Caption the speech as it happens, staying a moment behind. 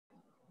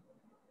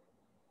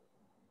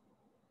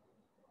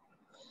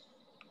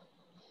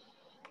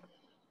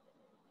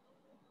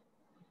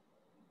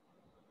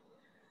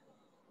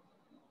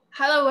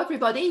Hello,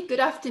 everybody. Good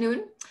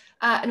afternoon,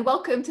 and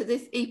welcome to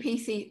this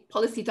EPC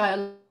policy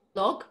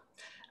dialogue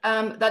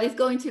that is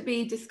going to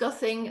be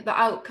discussing the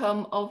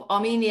outcome of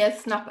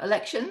Armenia's snap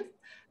election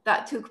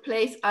that took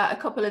place a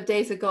couple of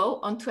days ago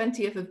on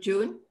 20th of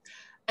June,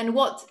 and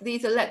what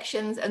these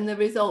elections and the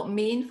result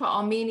mean for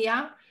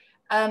Armenia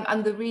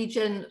and the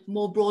region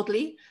more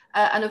broadly,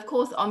 and of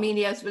course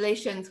Armenia's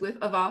relations with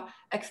other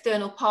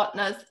external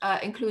partners,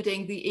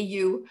 including the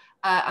EU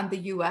and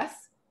the US.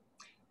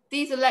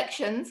 These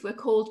elections were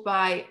called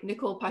by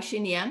Nikol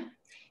Pashinyan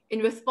in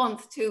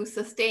response to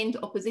sustained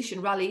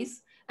opposition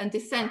rallies and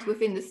dissent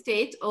within the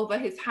state over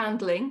his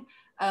handling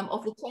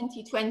of the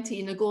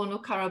 2020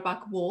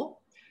 Nagorno-Karabakh war,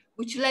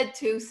 which led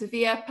to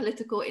severe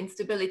political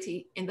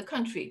instability in the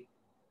country.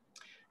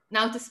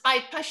 Now,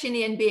 despite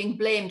Pashinyan being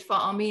blamed for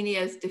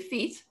Armenia's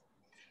defeat,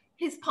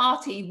 his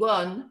party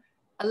won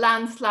a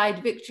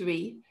landslide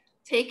victory,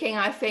 taking,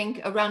 I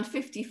think, around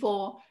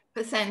 54%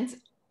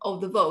 of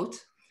the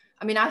vote.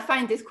 I mean, I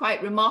find this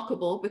quite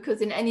remarkable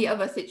because in any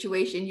other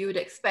situation, you would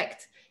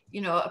expect,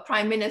 a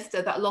prime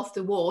minister that lost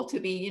a war to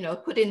be,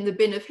 put in the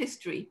bin of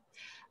history.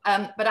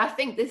 But I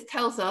think this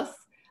tells us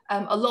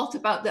a lot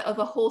about the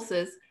other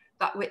horses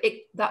that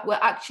were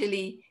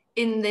actually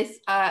in this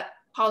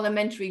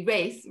parliamentary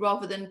race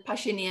rather than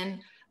Pashinyan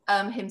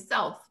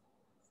himself.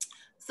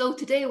 So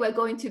today we're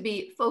going to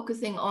be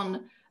focusing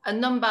on a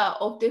number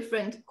of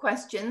different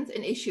questions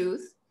and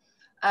issues.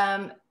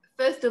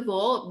 First of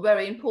all,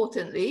 very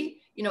importantly,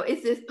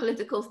 is this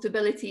political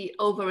stability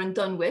over and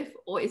done with,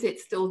 or is it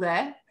still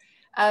there?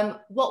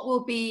 What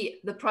will be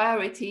the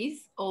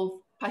priorities of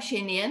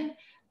Pashinyan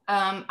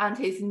and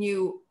his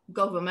new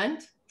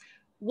government?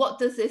 What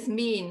does this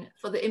mean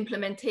for the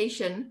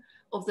implementation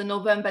of the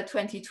November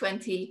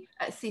 2020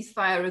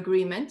 ceasefire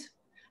agreement?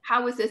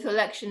 How is this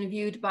election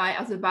viewed by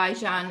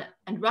Azerbaijan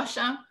and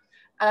Russia?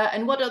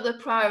 And what are the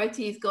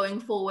priorities going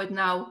forward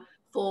now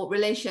for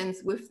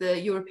relations with the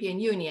European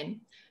Union?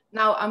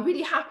 Now, I'm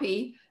really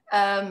happy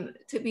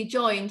to be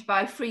joined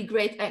by three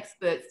great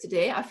experts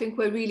today. I think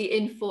we're really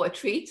in for a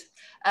treat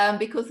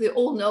because they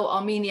all know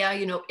Armenia,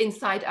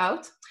 inside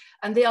out,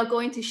 and they are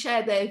going to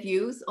share their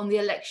views on the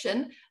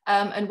election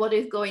and what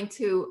is going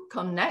to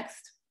come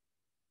next.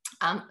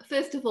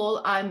 First of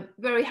all, I'm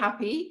very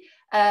happy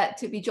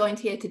to be joined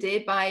here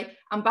today by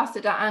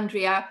Ambassador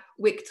Andrea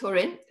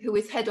Wiktorin, who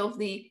is head of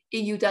the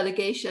EU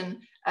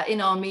delegation in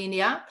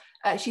Armenia.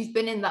 She's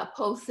been in that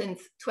post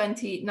since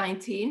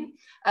 2019,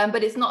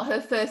 but it's not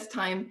her first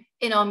time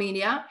in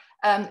Armenia.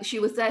 She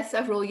was there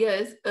several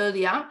years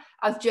earlier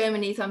as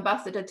Germany's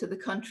ambassador to the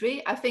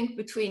country, I think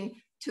between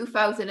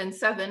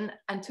 2007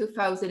 and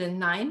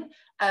 2009.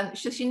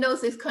 So she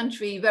knows this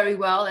country very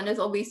well and has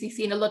obviously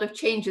seen a lot of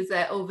changes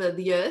there over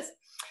the years.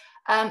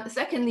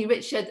 Secondly,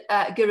 Richard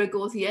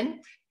Giragosian,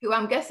 who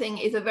I'm guessing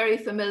is a very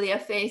familiar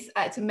face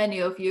to many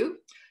of you,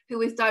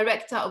 who is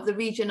director of the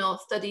Regional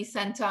Studies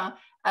Center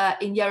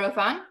in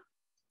Yerevan.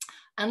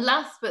 And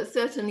last but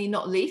certainly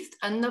not least,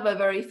 another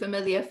very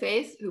familiar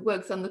face who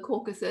works on the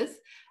Caucasus,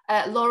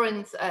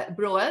 Laurence,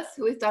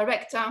 who is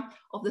director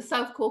of the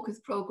South Caucasus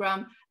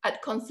program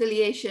at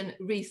Conciliation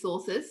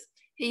Resources.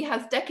 He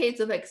has decades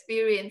of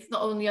experience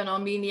not only on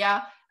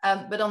Armenia,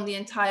 but on the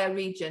entire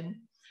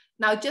region.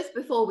 Now, just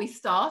before we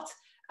start,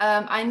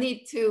 I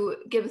need to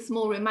give a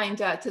small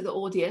reminder to the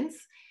audience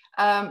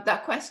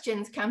that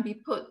questions can be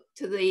put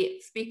to the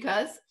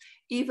speakers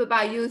either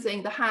by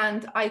using the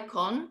hand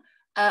icon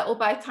or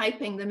by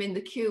typing them in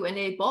the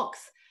Q&A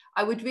box.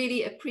 I would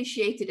really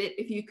appreciate it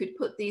if you could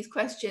put these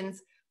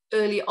questions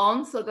early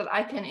on so that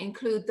I can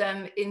include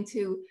them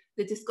into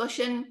the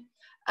discussion.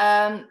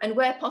 And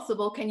where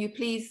possible, can you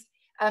please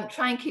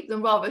try and keep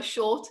them rather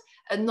short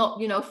and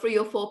not, 3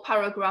 or 4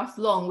 paragraphs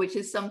long, which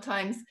is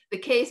sometimes the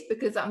case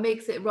because that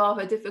makes it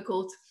rather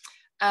difficult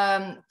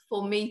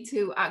for me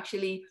to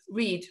actually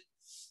read.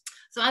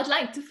 So I'd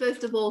like to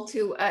first of all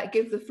to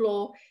give the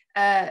floor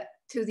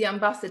to the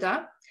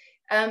ambassador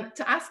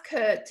to ask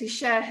her to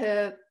share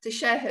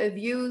her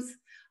views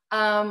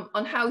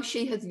on how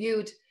she has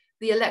viewed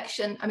the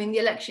election. I mean, the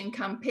election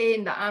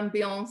campaign, the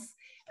ambience,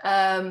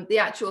 the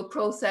actual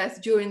process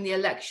during the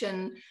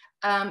election,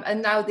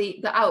 and now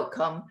the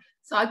outcome.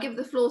 So I'll give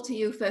the floor to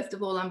you first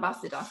of all,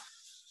 Ambassador.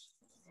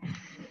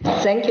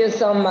 Thank you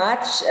so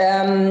much.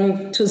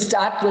 To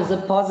start with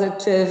a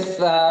positive,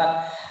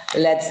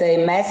 let's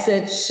say,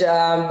 message,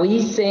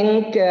 we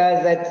think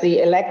that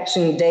the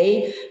election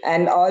day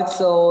and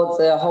also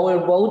the whole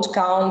vote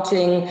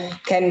counting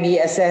can be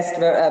assessed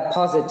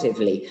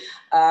positively.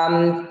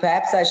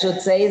 Perhaps I should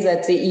say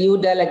that the EU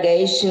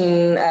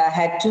delegation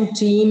had 2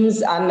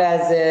 teams under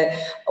the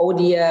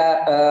ODIHR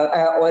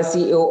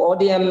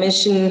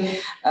mission,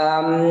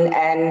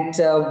 and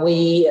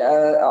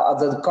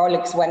the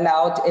colleagues went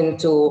out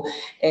into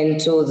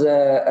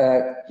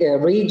the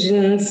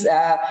regions,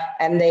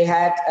 and they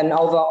had an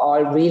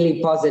overall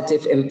really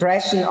positive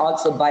impression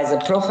also by the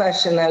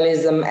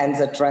professionalism and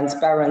the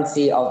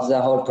transparency of the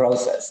whole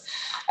process.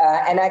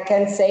 And I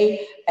can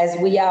say as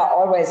we are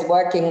always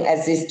working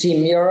as this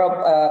Team Europe,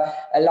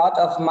 a lot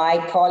of my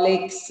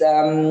colleagues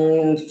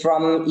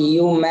from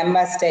EU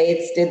member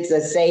states did the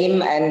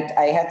same, and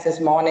I had this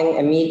morning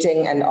a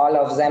meeting and all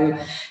of them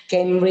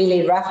came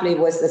really roughly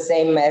with the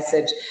same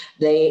message.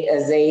 They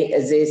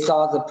saw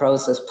the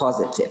process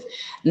positive.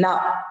 Now,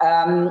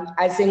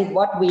 I think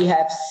what we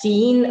have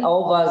seen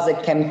over the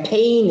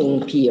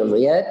campaigning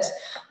period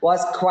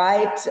was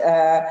quite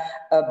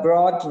a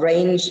broad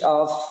range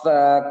of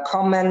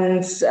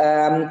comments,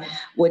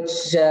 which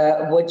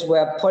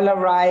were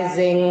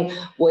polarizing,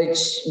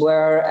 which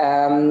were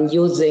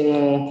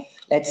using,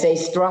 let's say,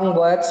 strong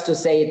words to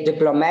say it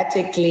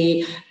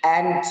diplomatically,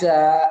 and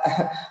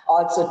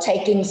also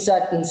taking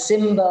certain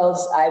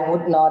symbols I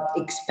would not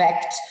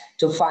expect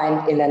to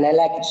find in an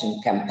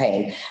election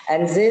campaign.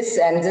 And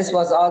this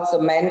was also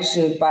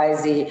mentioned by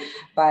the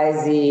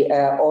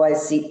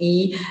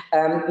OSCE,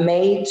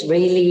 made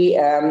really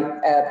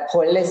a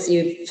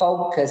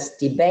policy-focused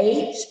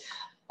debate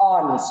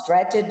on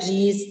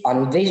strategies,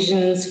 on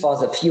visions for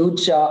the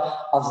future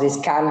of this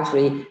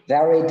country,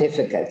 very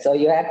difficult. So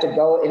you had to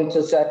go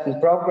into certain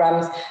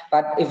programs,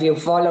 but if you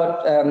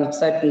followed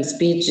certain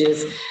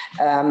speeches,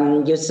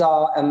 you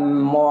saw a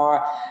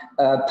more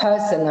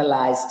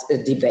personalized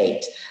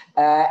debate.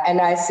 And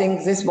I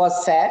think this was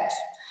sad.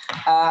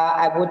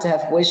 I would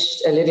have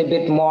wished a little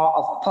bit more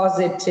of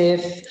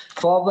positive,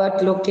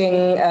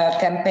 forward-looking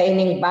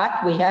campaigning, but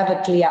we have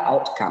a clear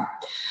outcome.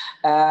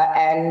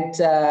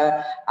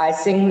 I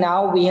think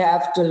now we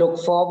have to look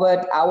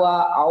forward.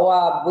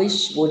 Our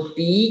wish would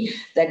be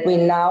that we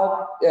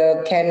now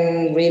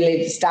can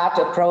really start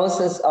a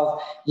process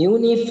of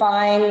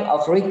unifying,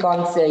 of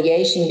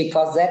reconciliation,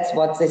 because that's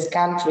what this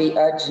country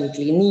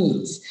urgently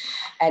needs.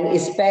 And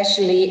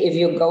especially if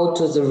you go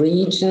to the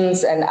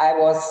regions, and I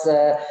was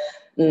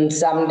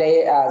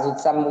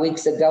some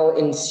weeks ago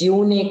in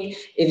Munich,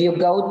 if you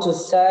go to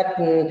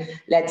certain,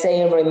 let's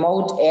say,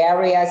 remote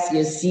areas,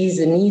 you see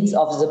the needs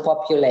of the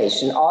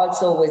population,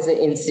 also with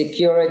the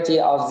insecurity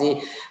of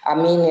the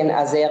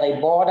Armenian-Azeri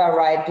border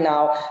right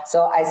now.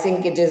 So I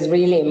think it is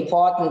really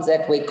important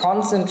that we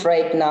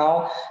concentrate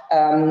now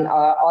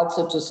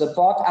also to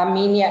support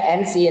Armenia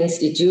and the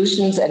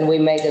institutions. And we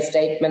made a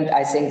statement,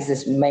 I think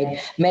this made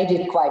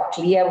it quite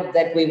clear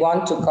that we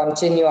want to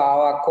continue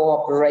our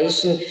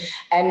cooperation.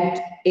 And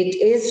it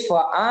is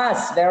for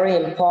us very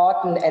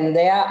important, and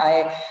there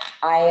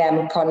I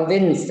am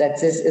convinced that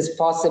this is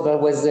possible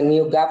with the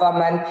new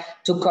government,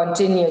 to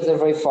continue the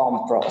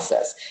reform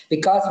process,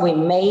 because we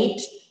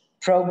made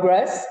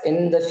progress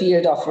in the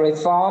field of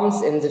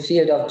reforms, in the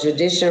field of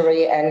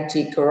judiciary,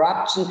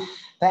 anti-corruption.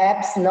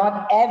 Perhaps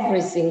not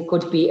everything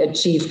could be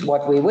achieved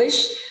what we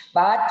wish,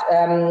 but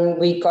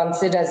we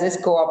consider this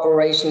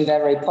cooperation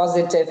very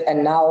positive,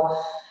 and now,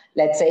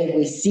 let's say,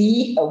 we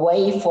see a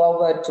way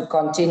forward to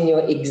continue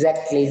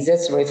exactly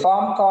this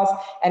reform course.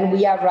 And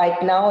we are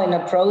right now in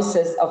a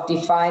process of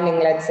defining,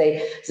 let's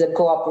say, the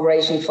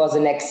cooperation for the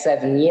next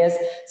 7 years.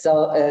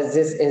 So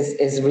this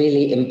is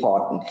really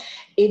important.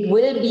 It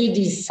will be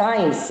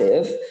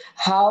decisive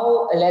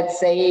how, let's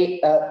say,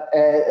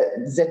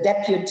 the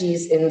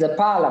deputies in the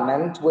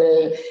parliament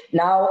will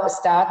now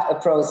start a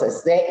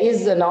process. There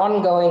is an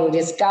ongoing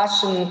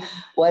discussion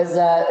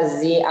whether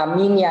the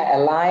Armenia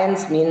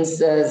alliance, means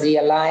the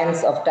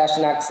alliance of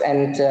Dashnak's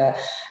and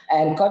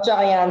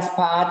Kocharyan's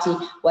party,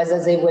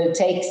 whether they will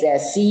take their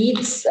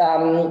seats.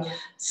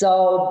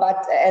 But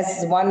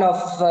as one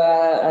of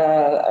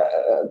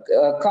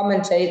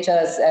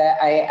commentators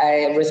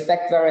I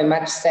respect very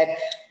much said,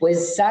 with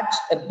such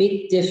a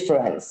big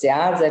difference,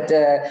 that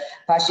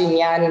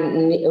Pashinyan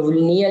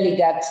nearly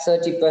got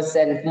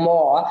 30%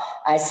 more,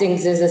 I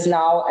think this is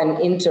now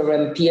an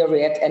interim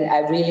period, and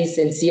I really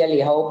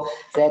sincerely hope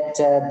that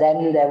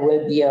then there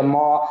will be a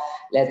more,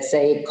 let's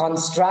say,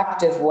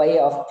 constructive way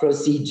of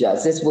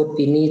procedures. This would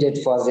be needed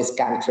for this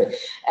country.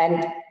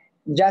 And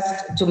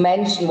just to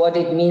mention what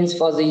it means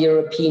for the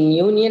European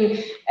Union,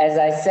 as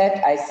I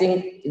said, I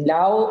think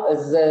now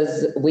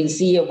we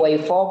see a way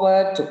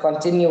forward to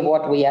continue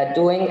what we are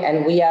doing,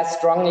 and we are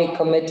strongly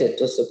committed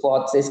to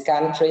support this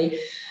country,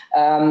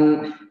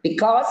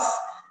 because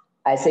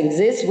I think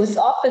this, with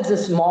all the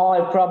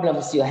small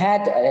problems you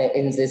had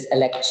in this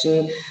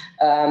election,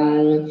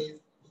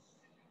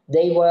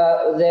 they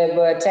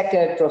were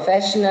tackled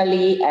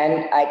professionally,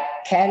 and I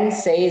can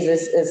say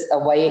this is a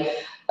way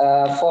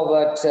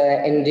forward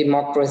in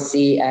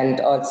democracy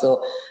and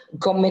also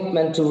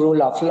commitment to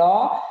rule of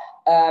law,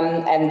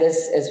 and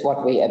this is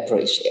what we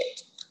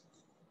appreciate.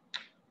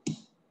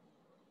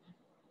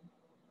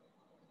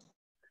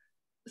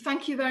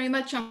 Thank you very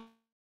much,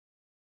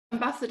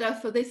 Ambassador,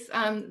 for this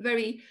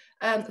very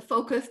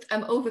focused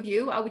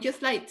overview. I would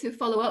just like to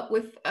follow up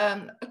with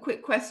a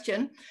quick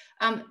question,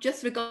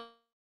 just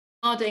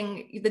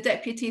regarding the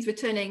deputies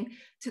returning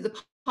to the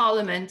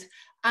Parliament.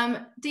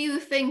 Do you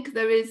think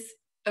there is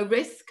a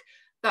risk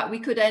that we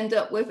could end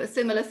up with a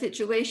similar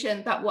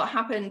situation that what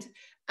happened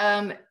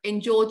in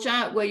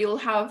Georgia, where you'll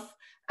have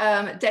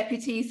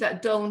deputies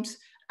that don't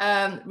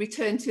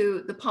return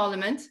to the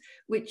parliament,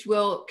 which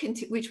will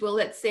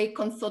let's say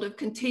sort of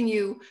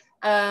continue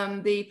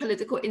the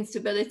political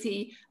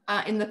instability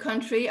in the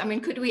country. I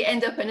mean, could we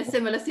end up in a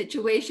similar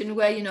situation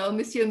where, you know,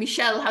 Monsieur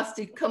Michel has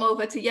to come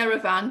over to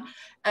Yerevan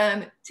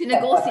to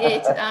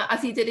negotiate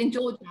as he did in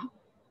Georgia?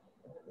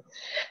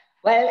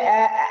 Well,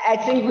 I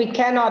think we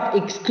cannot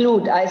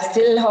exclude. I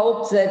still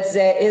hope that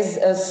there is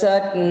a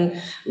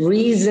certain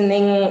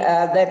reasoning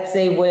that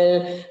they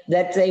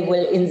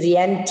will in the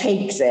end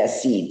take their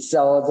seats.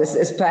 So this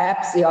is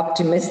perhaps the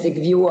optimistic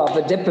view of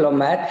a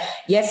diplomat.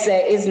 Yes,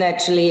 there is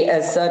naturally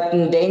a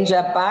certain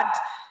danger, but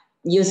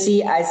you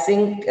see, I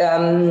think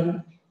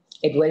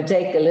it will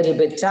take a little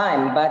bit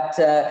time, but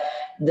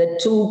the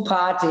two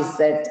parties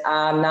that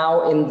are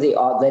now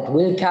that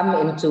will come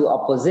into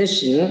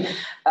opposition,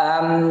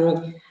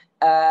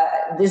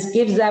 this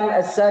gives them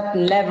a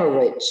certain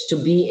leverage to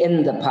be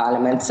in the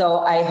parliament. So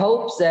I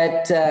hope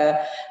that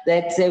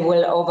they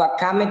will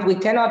overcome it. We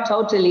cannot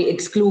totally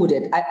exclude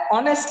it.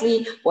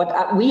 Honestly,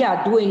 what we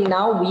are doing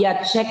now, we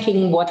are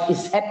checking what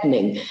is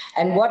happening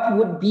and what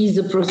would be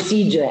the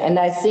procedure. And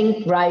I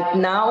think right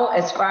now,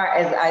 as far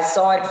as I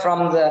saw it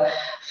from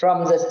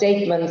the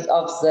statements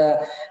of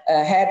the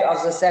head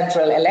of the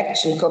Central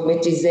Election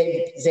Committee,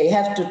 they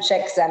have to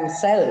check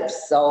themselves.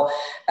 So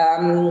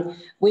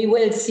we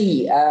will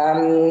see.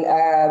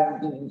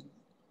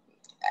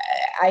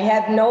 I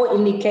have no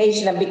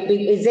indication,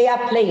 because they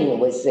are playing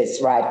with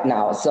this right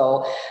now.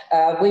 So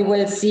we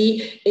will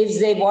see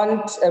if they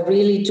want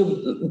really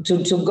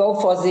to go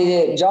for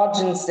the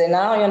Georgian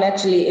scenario.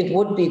 Naturally, it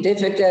would be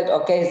difficult.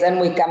 Okay, then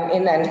we come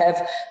in and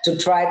have to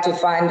try to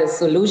find a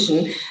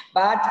solution.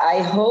 But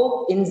I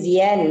hope in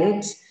the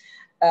end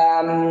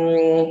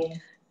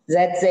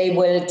that they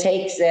will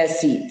take their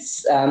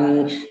seats.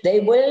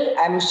 They will,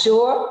 I'm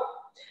sure,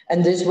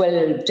 and this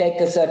will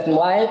take a certain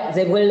while,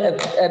 they will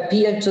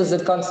appeal to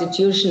the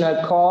Constitutional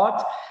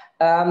Court.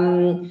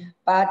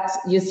 But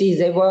you see,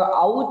 they were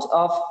out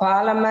of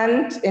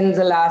parliament in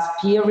the last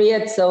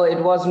period, so it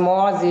was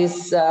more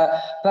these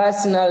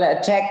personal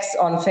attacks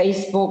on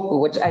Facebook,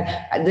 which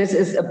this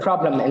is a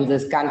problem in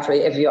this country,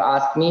 if you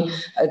ask me.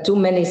 Too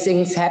many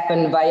things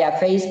happen via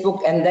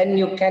Facebook, and then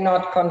you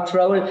cannot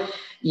control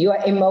your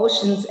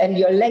emotions and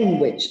your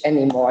language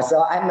anymore.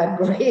 So I'm a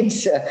great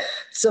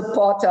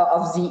supporter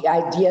of the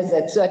idea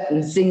that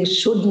certain things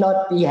should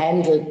not be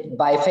handled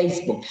by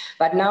Facebook.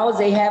 But now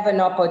they have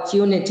an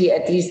opportunity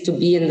at least to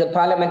be in the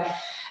parliament.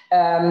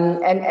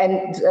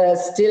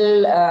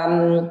 Still,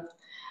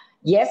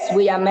 yes,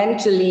 we are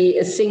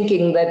mentally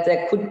thinking that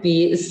there could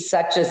be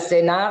such a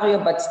scenario,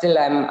 but still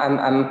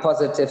I'm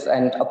positive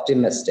and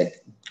optimistic.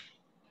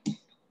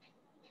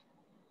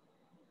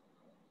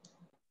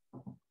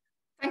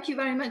 Thank you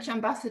very much,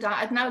 Ambassador.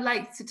 I'd now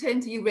like to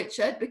turn to you,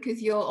 Richard,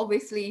 because you're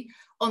obviously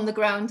on the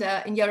ground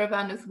in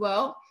Yerevan as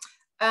well,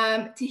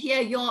 to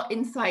hear your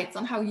insights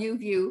on how you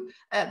view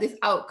this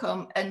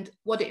outcome and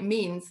what it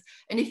means.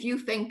 And if you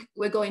think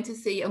we're going to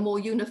see a more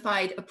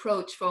unified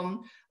approach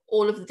from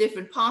all of the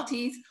different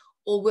parties,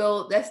 or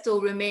will there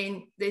still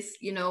remain this,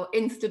 you know,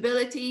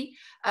 instability?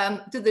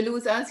 Do the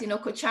losers, you know,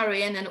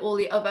 Kocharyan and all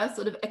the others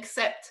sort of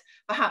accept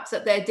perhaps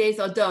that their days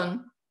are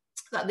done,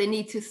 that they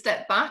need to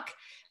step back?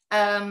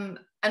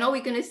 And are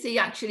we going to see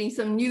actually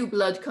some new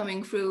blood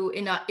coming through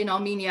in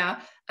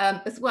Armenia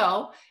as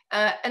well?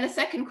 And a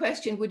second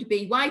question would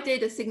be, why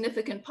did a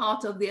significant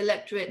part of the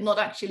electorate not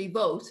actually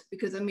vote?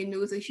 Because, I mean, there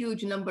was a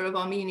huge number of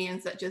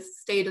Armenians that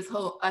just stayed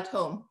at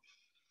home.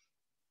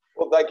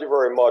 Well, thank you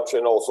very much.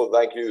 And also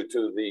thank you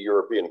to the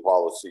European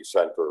Policy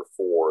Center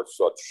for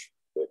such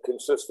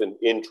consistent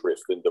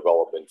interest in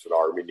developments in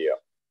Armenia.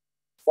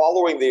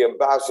 Following the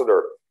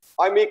ambassador,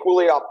 I'm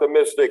equally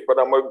optimistic, but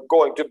I'm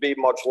going to be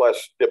much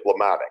less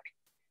diplomatic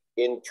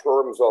in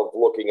terms of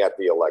looking at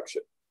the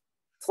election.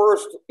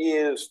 First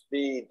is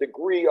the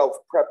degree of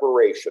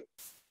preparation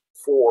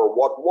for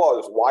what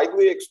was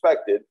widely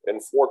expected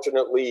and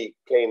fortunately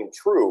came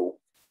true,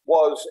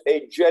 was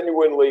a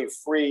genuinely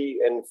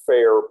free and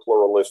fair,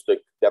 pluralistic,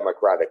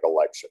 democratic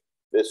election.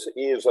 This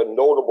is a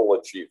notable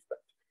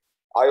achievement.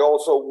 I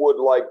also would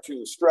like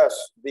to stress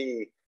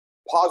the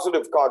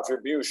positive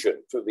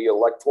contribution to the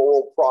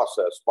electoral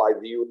process by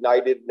the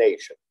United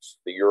Nations,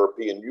 the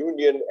European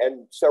Union,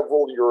 and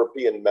several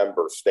European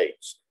member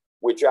states,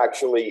 which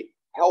actually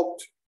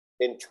helped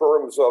in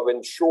terms of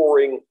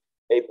ensuring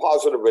a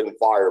positive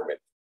environment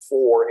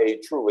for a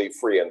truly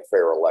free and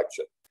fair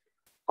election.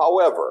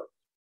 However,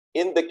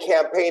 in the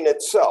campaign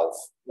itself,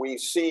 we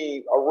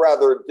see a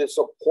rather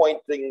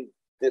disappointing,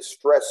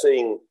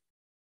 distressing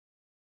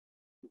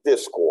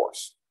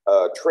discourse.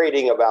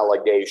 Trading of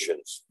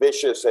allegations,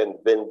 vicious and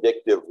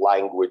vindictive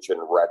language and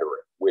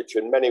rhetoric, which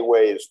in many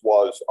ways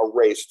was a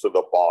race to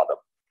the bottom.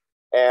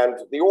 And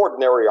the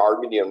ordinary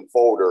Armenian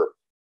voter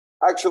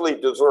actually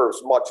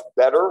deserves much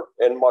better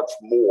and much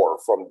more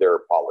from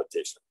their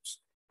politicians.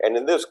 And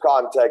in this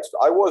context,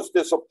 I was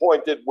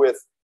disappointed with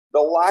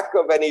the lack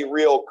of any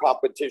real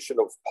competition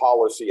of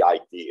policy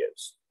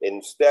ideas.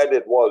 Instead,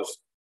 it was,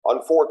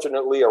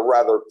 unfortunately, a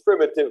rather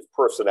primitive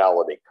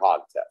personality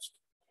contest.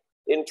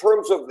 In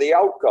terms of the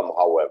outcome,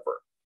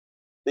 however,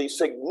 the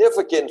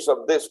significance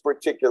of this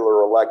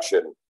particular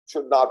election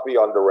should not be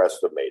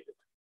underestimated.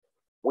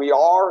 We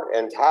are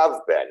and have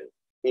been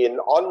in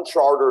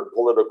uncharted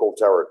political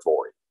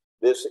territory.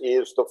 This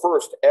is the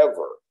first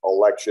ever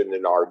election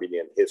in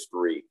Armenian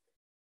history,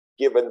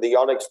 given the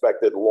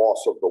unexpected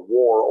loss of the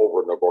war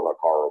over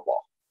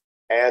Nagorno-Karabakh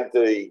and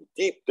the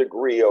deep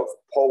degree of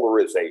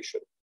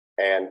polarization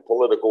and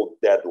political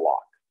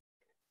deadlock.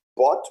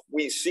 But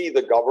we see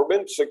the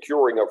government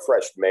securing a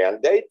fresh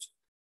mandate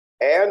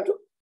and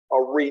a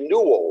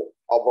renewal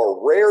of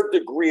a rare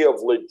degree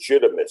of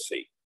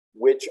legitimacy,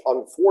 which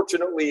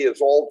unfortunately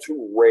is all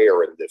too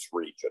rare in this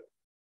region.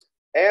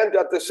 And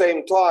at the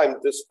same time,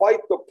 despite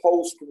the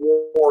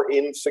post-war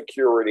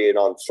insecurity and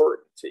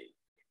uncertainty,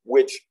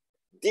 which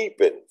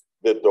deepened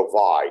the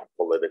divide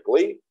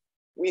politically,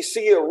 we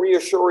see a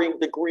reassuring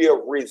degree of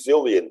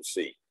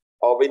resiliency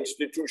of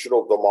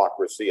institutional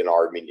democracy in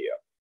Armenia.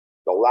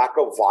 The lack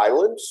of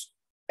violence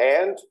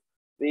and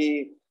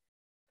the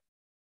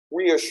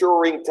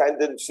reassuring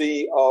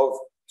tendency of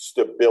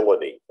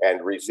stability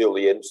and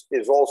resilience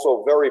is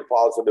also very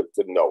positive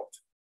to note.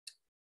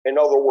 In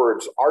other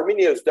words,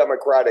 Armenia's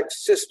democratic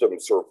system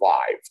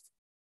survived,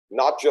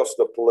 not just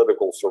the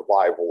political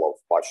survival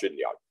of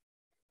Pashinyan.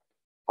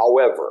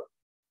 However,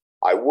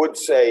 I would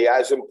say,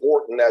 as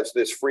important as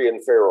this free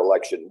and fair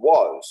election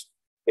was,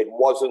 it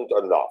wasn't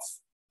enough.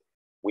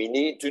 We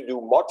need to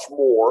do much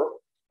more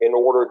in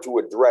order to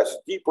address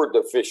deeper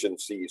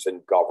deficiencies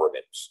in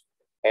governance.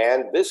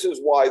 And this is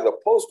why the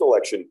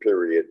post-election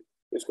period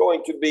is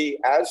going to be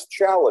as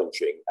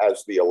challenging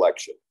as the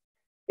election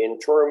in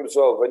terms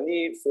of a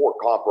need for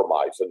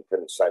compromise and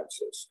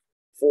consensus,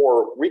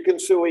 for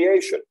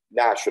reconciliation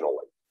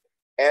nationally.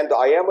 And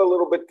I am a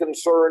little bit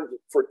concerned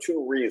for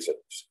two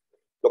reasons.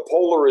 The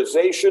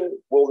polarization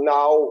will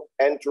now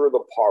enter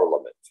the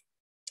parliament,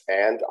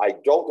 and I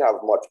don't have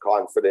much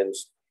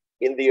confidence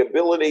in the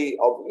ability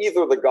of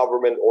either the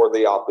government or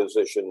the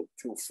opposition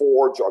to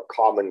forge a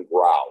common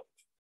ground.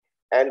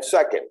 And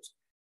second,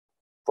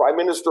 Prime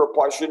Minister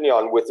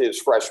Pashinyan, with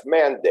his fresh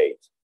mandate,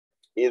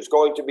 is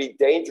going to be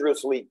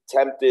dangerously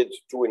tempted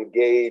to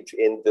engage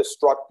in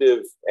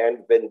destructive and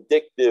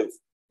vindictive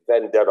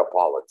vendetta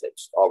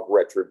politics of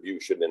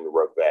retribution and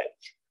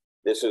revenge.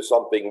 This is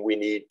something we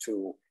need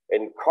to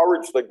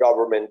encourage the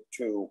government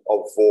to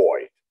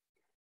avoid.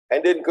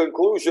 And in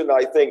conclusion,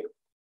 I think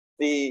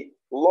the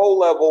low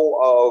level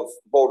of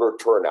voter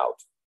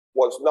turnout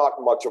was not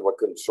much of a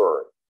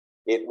concern.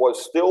 It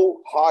was still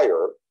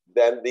higher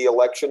than the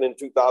election in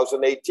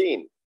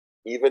 2018,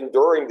 even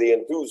during the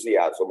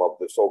enthusiasm of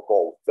the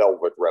so-called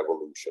Velvet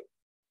Revolution.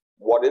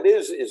 What it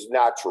is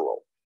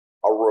natural,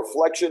 a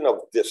reflection of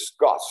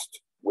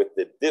disgust with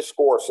the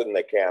discourse in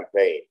the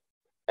campaign.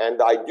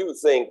 And I do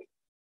think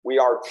we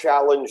are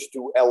challenged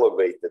to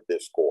elevate the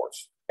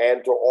discourse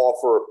and to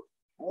offer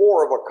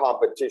more of a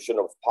competition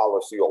of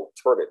policy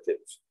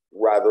alternatives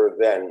rather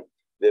than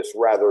this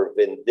rather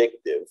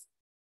vindictive,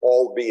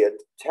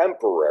 albeit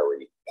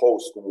temporary,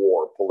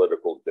 post-war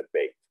political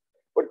debate.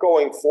 But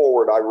going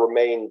forward, I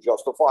remain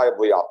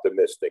justifiably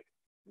optimistic,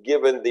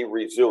 given the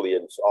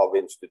resilience of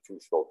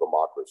institutional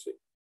democracy.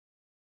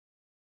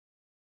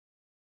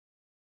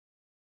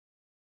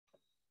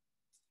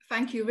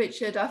 Thank you,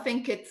 Richard. I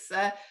think it's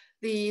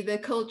the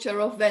culture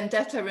of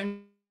vendetta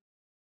and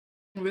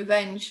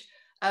revenge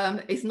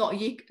is not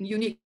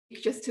unique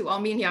just to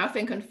Armenia. I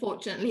think,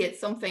 unfortunately, it's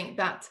something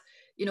that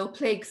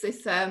plagues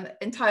this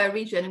entire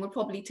region and will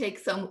probably take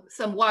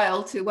some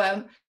while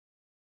to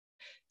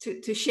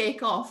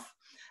shake off.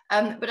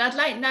 But I'd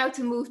like now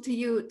to move to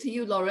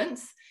you,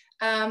 Laurence,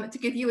 to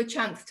give you a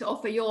chance to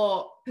offer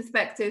your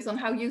perspectives on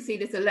how you see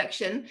this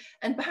election,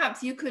 and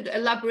perhaps you could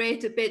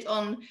elaborate a bit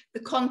on the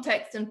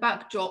context and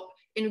backdrop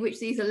in which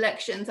these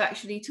elections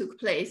actually took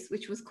place,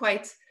 which was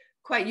quite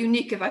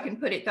unique, if I can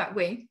put it that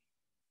way.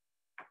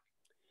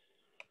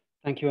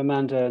 Thank you,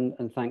 Amanda,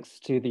 and thanks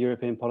to the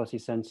European Policy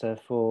Centre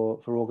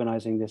for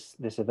organising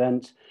this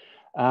event.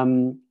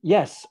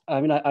 Yes,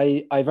 I mean,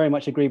 I very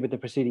much agree with the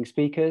preceding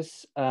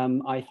speakers.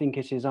 I think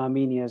it is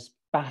Armenia's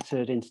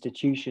battered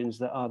institutions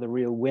that are the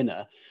real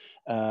winner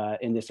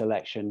in this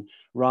election,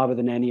 rather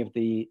than any of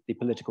the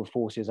political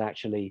forces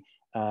actually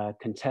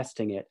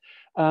contesting it.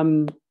 I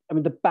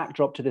mean, the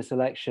backdrop to this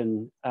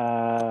election,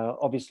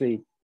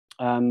 obviously,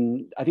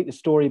 I think the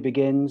story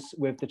begins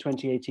with the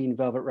 2018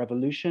 Velvet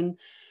Revolution,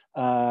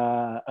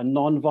 a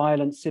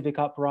non-violent civic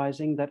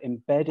uprising that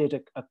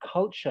embedded a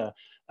culture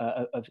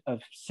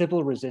of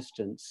civil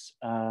resistance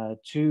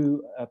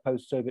to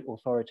post-Soviet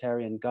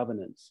authoritarian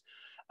governance.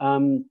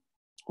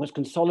 Was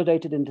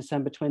consolidated in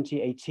December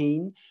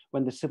 2018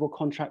 when the Civil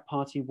Contract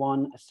Party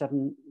won a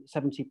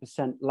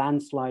 70%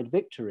 landslide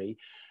victory.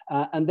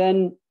 And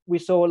then we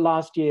saw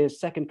last year's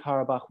Second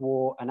Karabakh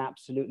War, an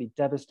absolutely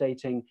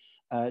devastating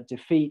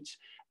defeat,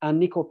 and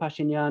Nikol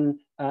Pashinyan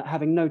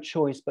having no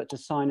choice but to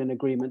sign an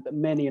agreement that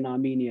many in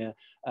Armenia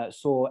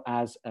saw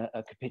as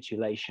a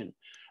capitulation.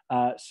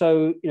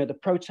 So, the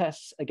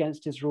protests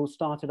against his rule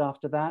started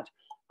after that.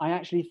 I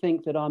actually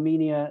think that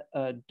Armenia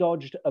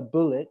dodged a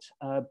bullet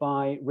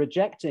by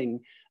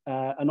rejecting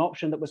an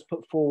option that was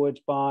put forward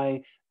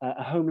by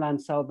a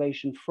Homeland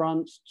Salvation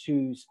Front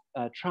to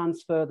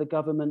transfer the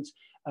government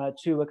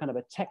to a kind of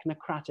a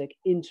technocratic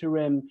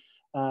interim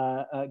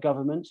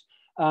government.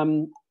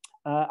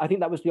 I think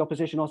that was the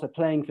opposition also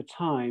playing for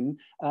time.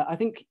 I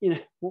think, you know,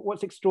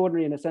 what's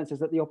extraordinary in a sense is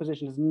that the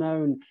opposition has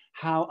known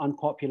how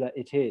unpopular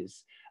it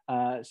is.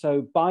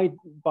 So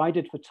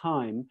bided for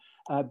time,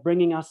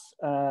 bringing us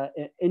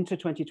into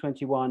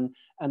 2021.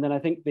 And then I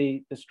think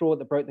the straw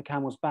that broke the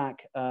camel's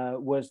back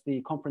was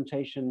the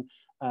confrontation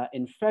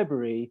in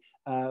February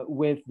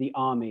with the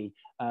army.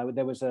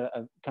 There was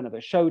a kind of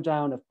a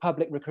showdown of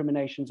public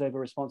recriminations over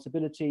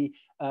responsibility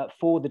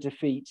for the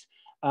defeat.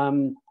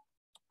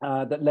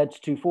 That led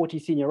to 40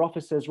 senior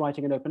officers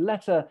writing an open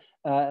letter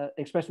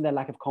expressing their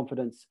lack of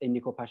confidence in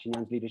Nikol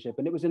Pashinyan's leadership.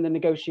 And it was in the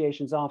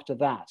negotiations after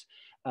that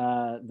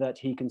that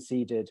he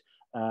conceded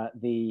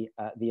the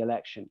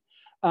election.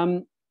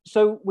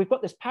 So we've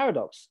got this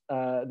paradox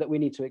that we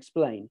need to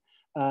explain.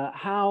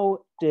 How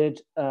did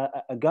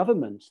a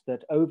government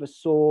that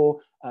oversaw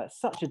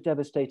such a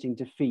devastating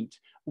defeat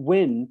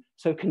win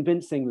so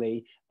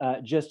convincingly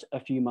just a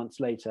few months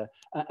later?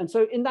 And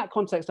so in that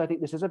context, I think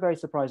this is a very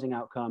surprising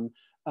outcome.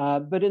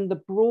 But in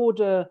the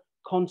broader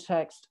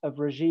context of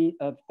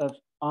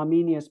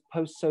Armenia's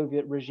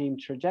post-Soviet regime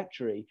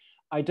trajectory,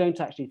 I don't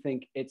actually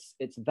think it's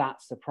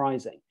that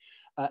surprising.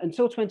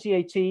 Until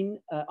 2018,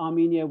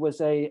 Armenia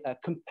was a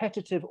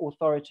competitive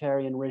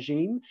authoritarian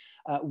regime,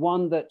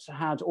 one that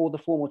had all the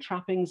formal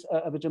trappings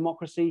of a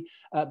democracy,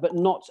 but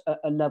not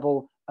a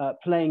level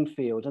playing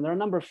field. And there are a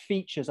number of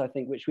features, I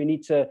think, which we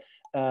need to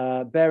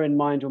bear in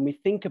mind when we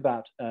think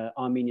about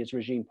Armenia's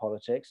regime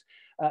politics.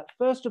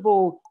 First of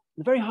all,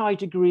 the very high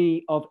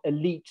degree of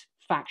elite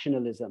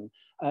factionalism.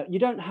 You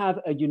don't have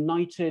a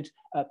united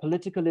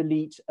political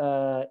elite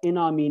in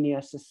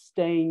Armenia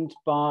sustained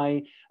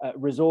by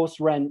resource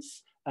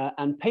rents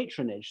and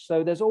patronage.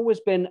 So there's always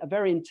been a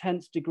very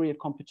intense degree of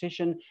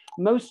competition.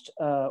 Most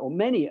or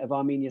many of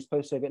Armenia's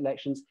post-Soviet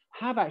elections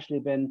have actually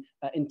been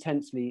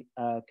intensely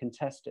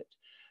contested.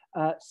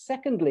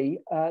 Secondly,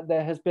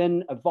 there has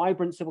been a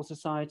vibrant civil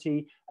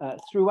society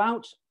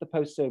throughout the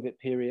post-Soviet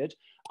period.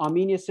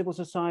 Armenia's civil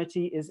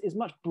society is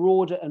much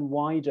broader and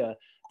wider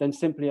than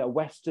simply a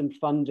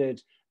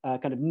Western-funded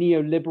kind of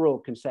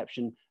neoliberal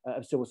conception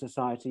of civil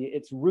society.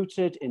 It's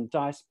rooted in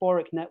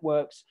diasporic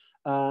networks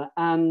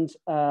and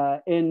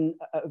in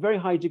a very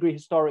high degree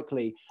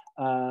historically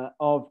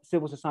of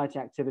civil society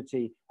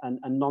activity and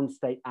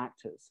non-state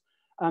actors.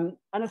 And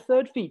a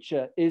third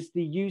feature is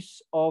the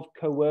use of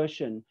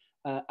coercion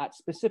at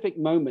specific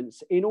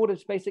moments in order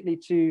to basically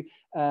to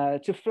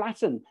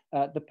flatten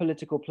the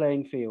political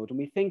playing field. And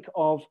we think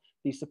of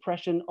the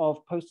suppression of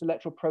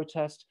post-electoral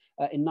protest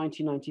in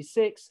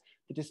 1996,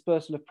 the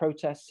dispersal of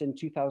protests in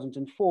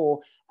 2004,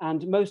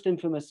 and most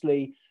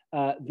infamously,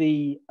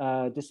 the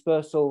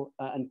dispersal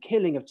and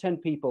killing of 10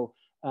 people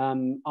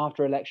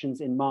after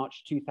elections in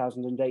March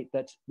 2008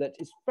 that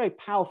is very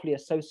powerfully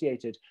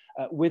associated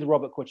with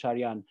Robert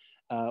Kocharyan,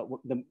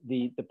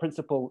 the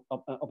principal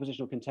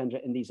oppositional contender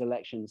in these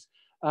elections.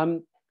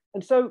 And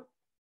so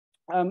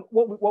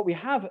what we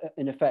have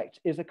in effect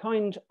is a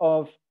kind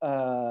of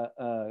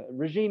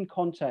regime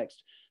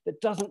context that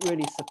doesn't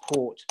really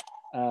support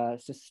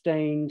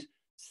sustained,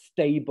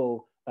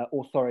 stable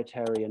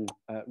authoritarian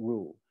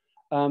rule.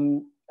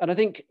 And I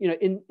think, you know,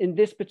 in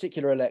this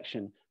particular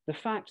election, the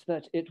fact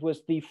that it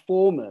was the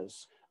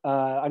formers,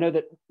 I know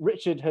that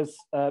Richard has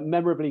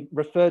memorably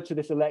referred to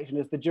this election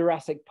as the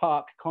Jurassic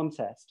Park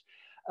contest.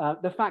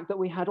 The fact that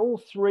we had all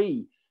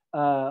three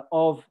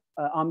of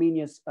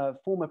Armenia's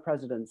former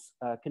presidents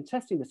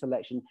contesting this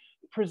election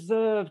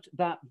preserved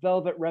that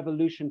Velvet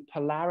Revolution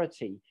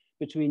polarity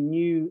between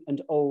new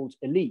and old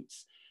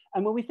elites.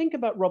 And when we think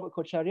about Robert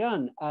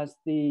Kocharyan as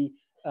the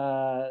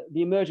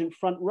emergent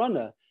front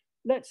runner,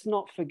 let's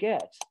not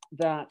forget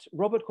that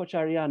Robert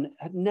Kocharyan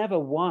had never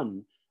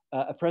won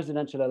a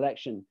presidential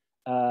election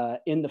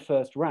in the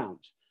first round.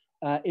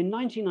 In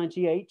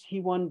 1998, he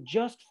won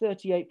just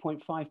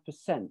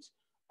 38.5%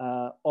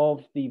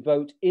 of the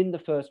vote in the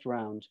first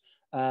round.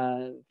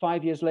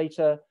 5 years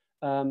later,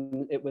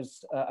 it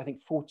was, I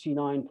think,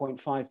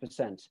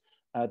 49.5%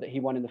 that he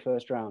won in the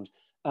first round.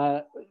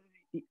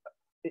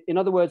 In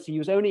other words, he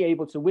was only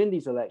able to win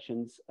these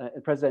elections,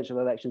 presidential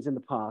elections in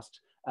the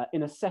past,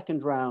 in a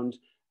second round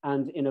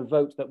and in a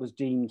vote that was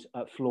deemed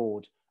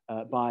flawed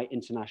by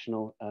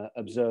international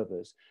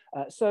observers.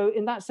 So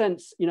in that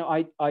sense, you know,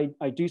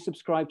 I do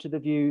subscribe to the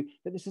view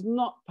that this is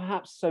not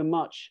perhaps so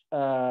much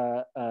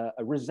a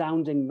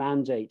resounding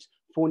mandate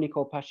for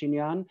Nikol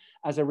Pashinyan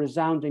as a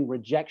resounding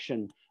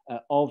rejection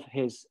of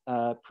his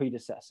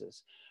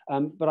predecessors.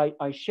 But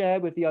I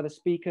share with the other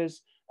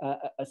speakers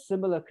a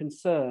similar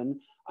concern.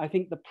 I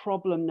think the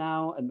problem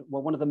now, and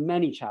well, one of the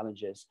many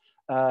challenges,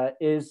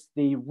 is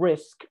the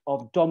risk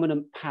of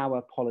dominant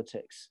power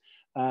politics.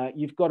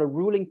 You've got a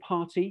ruling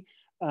party.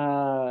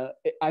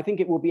 I think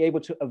it will be able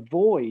to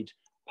avoid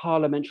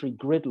parliamentary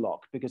gridlock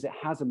because it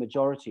has a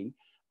majority.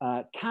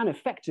 can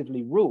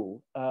effectively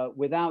rule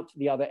without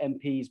the other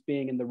MPs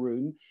being in the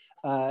room.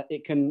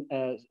 It can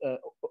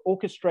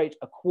orchestrate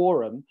a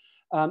quorum.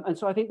 And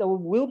so I think there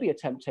will be a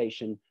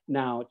temptation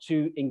now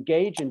to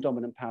engage in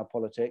dominant power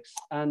politics.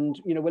 And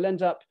we'll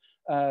end up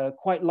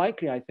quite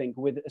likely, I think,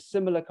 with a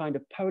similar kind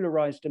of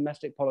polarized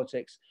domestic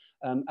politics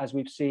as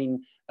we've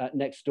seen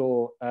next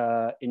door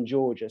in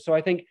Georgia. So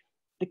I think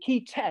the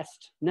key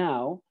test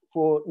now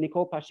for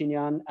Nikol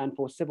Pashinyan and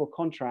for Civil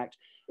Contract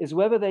is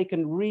whether they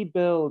can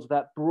rebuild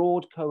that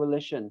broad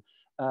coalition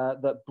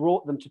that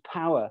brought them to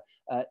power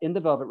in the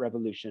Velvet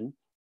Revolution.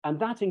 And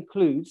that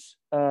includes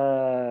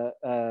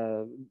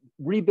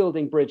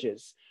rebuilding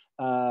bridges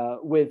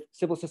with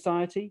civil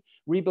society,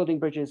 rebuilding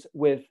bridges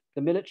with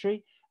the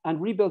military, and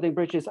rebuilding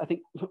bridges, I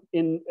think,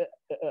 in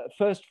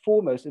first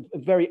foremost,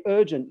 very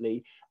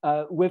urgently,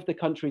 with the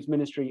country's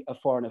Ministry of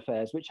Foreign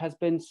Affairs, which has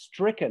been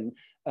stricken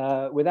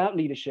without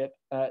leadership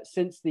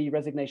since the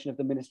resignation of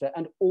the minister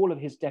and all of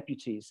his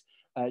deputies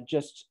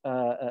just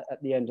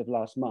at the end of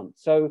last month.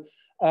 So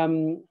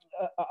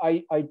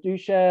I do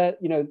share,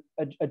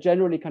 a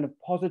generally kind of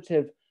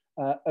positive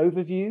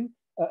overview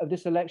of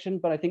this election,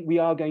 but I think we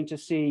are going to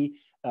see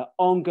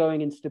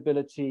ongoing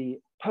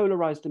instability,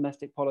 polarized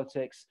domestic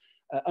politics,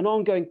 an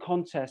ongoing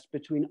contest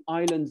between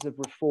islands of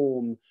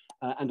reform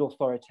and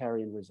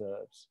authoritarian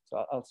reserves.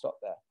 So I'll stop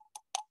there.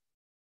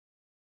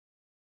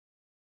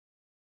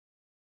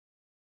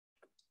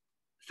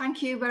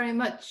 Thank you very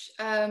much,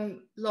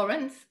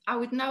 Laurence. I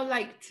would now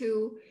like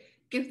to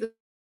give the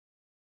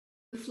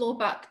floor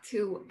back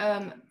to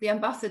the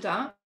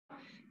ambassador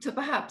to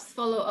perhaps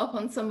follow up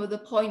on some of the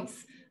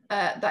points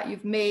that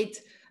you've made,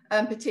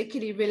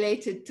 particularly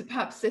related to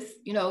perhaps this,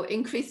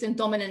 increase in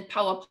dominant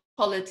power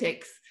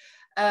politics.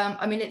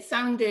 I mean, it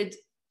sounded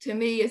to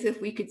me as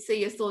if we could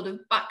see a sort of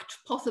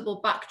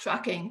possible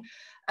backtracking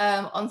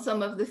on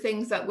some of the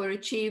things that were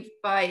achieved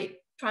by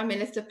Prime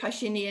Minister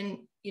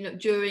Pashinyan,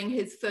 during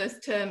his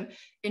first term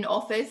in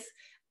office,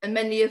 and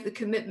many of the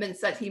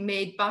commitments that he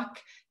made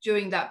back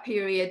during that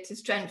period to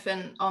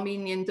strengthen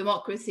Armenian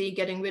democracy,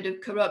 getting rid of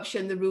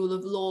corruption, the rule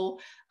of law,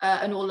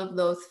 and all of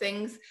those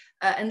things.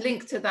 And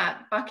linked to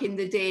that, back in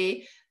the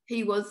day,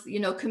 he was,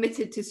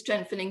 committed to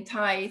strengthening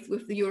ties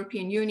with the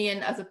European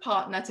Union as a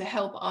partner to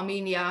help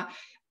Armenia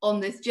on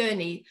this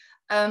journey.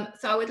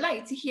 So I would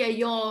like to hear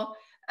your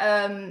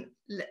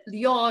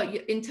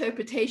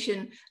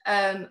interpretation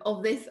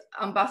of this,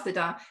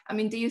 Ambassador. I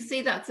mean, do you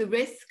see that's a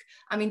risk?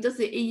 I mean, does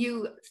the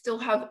EU still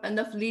have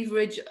enough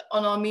leverage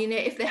on Armenia,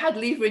 if they had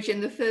leverage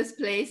in the first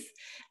place,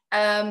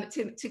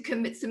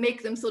 to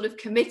make them sort of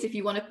commit, if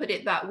you want to put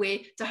it that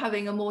way, to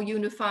having a more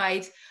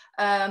unified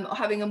or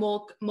having a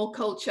more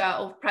culture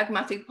of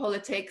pragmatic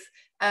politics,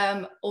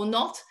 or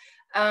not?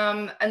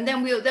 And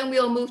then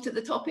we'll move to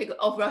the topic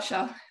of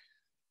Russia.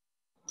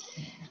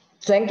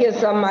 Thank you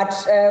so much.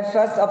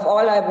 First of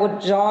all, I would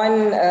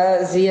join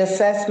the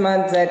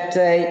assessment that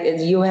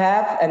you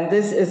have, and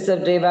this is the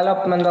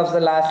development of the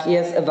last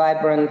years, a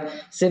vibrant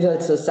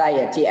civil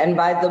society. And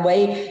by the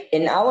way,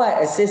 in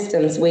our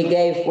assistance we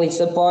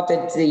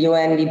supported the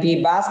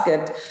UNDP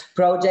basket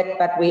project,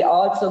 but we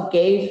also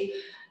gave,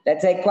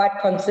 let's say,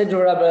 quite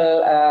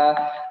considerable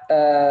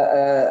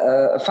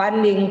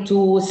funding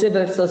to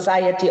civil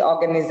society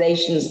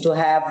organizations to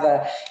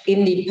have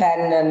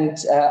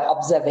independent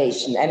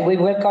observation. And we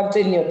will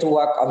continue to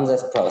work on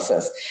this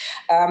process.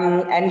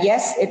 And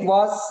yes, it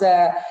was,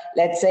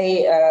 let's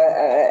say,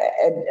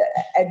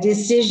 a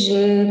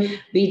decision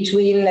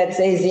between, let's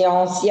say, the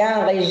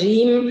ancien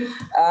regime.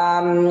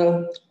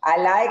 I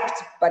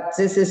liked, but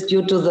this is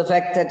due to the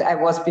fact that I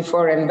was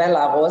before in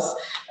Belarus,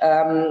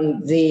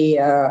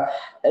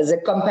 the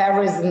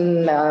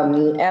comparison,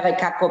 Eric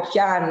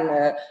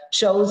Hakopian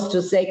chose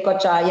to say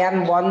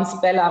Kocharyan wants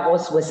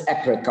Belarus with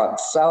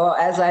apricots. So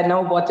as I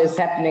know what is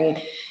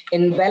happening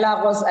in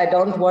Belarus, I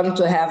don't want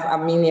to have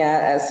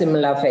Armenia a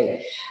similar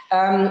fate.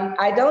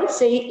 I don't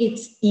say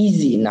it's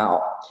easy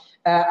now.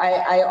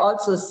 I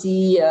also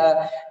see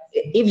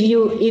if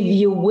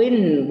you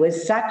win with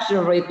such a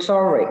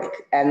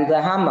rhetoric and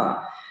the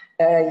hammer,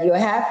 you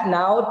have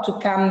now to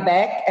come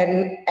back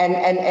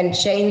and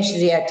change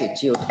the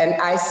attitude. And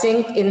I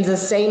think in the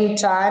same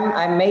time,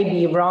 I may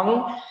be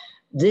wrong,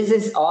 this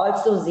is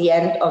also the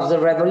end of the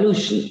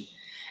revolution.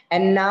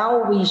 And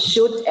now we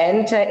should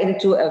enter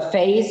into a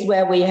phase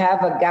where we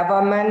have a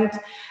government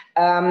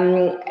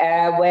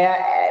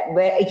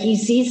where he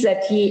sees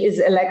that he is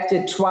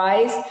elected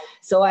twice.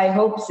 So I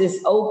hope this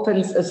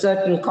opens a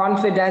certain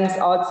confidence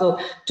also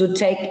to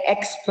take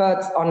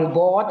experts on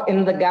board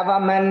in the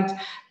government.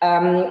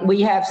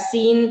 We have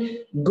seen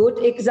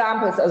good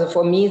examples. Also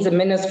for me, the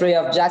Ministry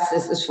of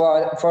Justice is,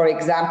 for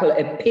example,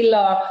 a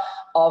pillar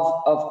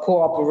of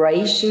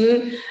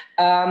cooperation.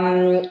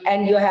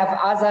 And you have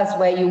others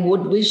where you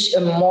would wish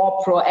a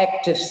more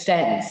proactive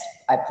stance,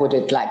 I put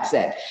it like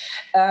that.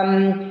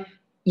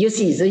 You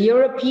see, the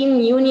European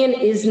Union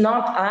is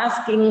not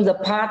asking the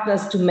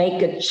partners to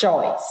make a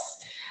choice.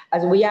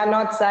 As we are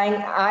not saying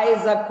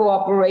either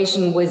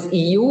cooperation with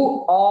EU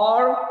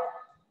or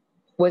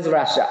with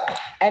Russia.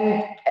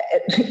 And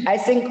I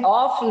think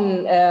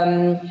often,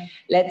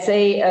 let's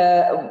say,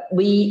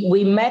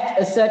 we met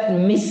a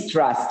certain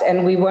mistrust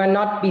and we were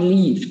not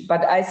believed.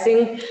 But I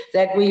think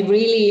that we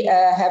really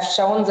have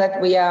shown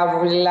that we are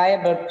a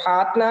reliable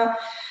partner.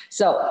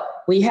 So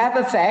we have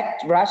a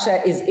fact,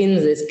 Russia is in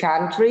this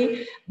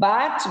country,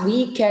 but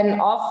we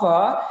can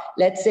offer,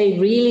 let's say,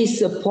 really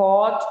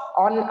support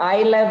on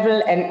eye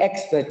level and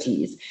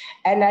expertise.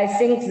 And I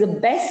think the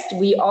best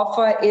we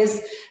offer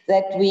is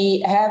that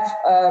we have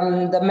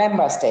the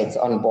member states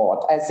on board.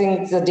 I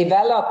think the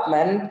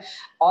development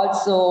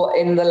also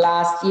in the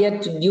last year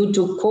due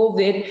to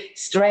COVID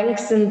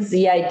strengthens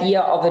the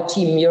idea of a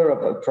Team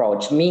Europe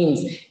approach,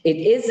 means it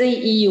is the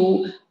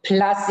EU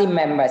plus the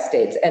member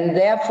states. And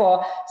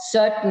therefore,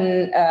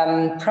 certain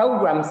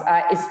programs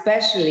are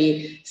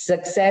especially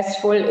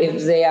successful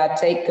if they are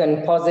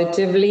taken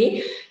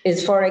positively,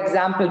 is, for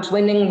example,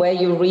 twinning, where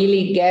you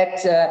really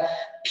get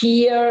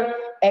peer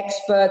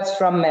experts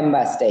from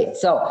member states.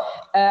 So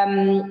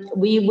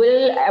we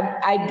will,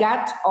 I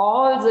got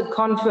all the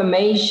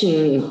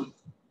confirmation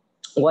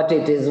what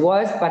it is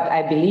worth, but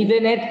I believe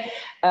in it,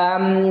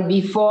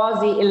 before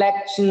the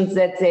elections,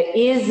 that there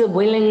is a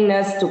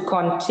willingness to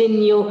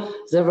continue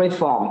the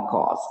reform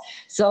course.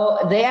 So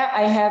there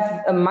I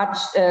have a much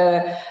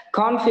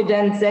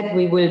confidence that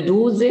we will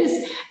do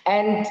this.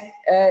 And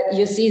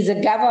you see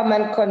the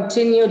government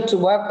continued to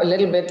work a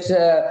little bit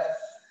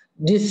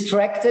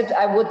distracted,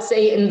 I would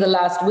say, in the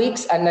last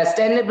weeks,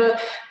 understandable.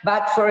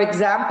 But for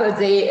example,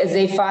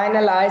 they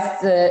finalized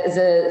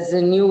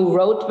the new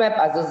roadmap,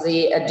 also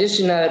the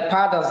additional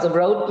part of the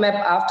roadmap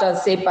after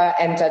SEPA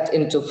entered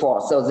into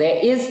force. So there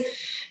is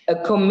a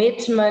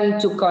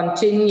commitment to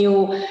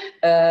continue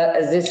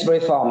this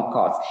reform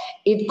course.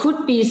 It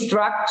could be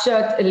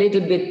structured a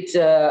little bit,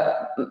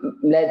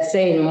 let's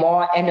say,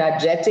 more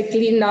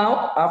energetically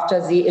now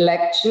after the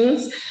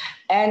elections.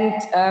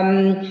 And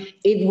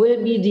it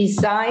will be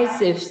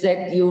decisive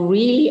that you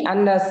really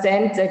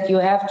understand that you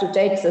have to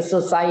take the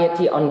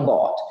society on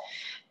board.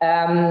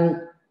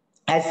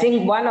 I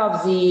think one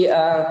of the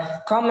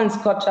comments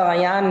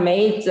Kocharyan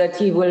made, that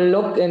he will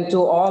look into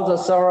all the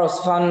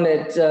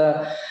Soros-funded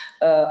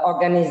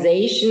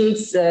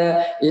organizations,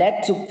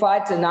 led to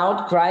quite an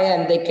outcry,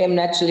 and they came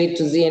naturally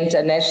to the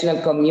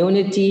international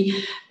community.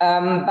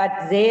 But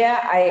there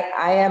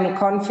I am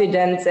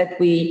confident that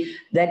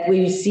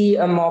we see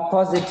a more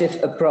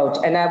positive approach.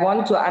 And I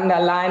want to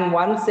underline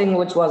one thing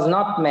which was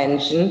not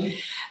mentioned,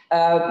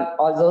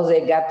 although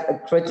they got a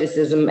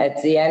criticism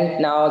at the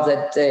end now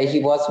that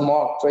he was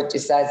more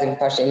criticizing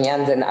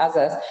Pashinyan than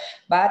others.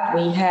 But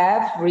we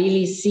have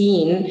really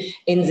seen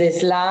in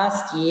this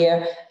last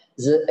year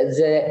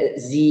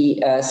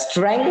the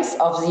strength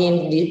of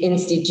the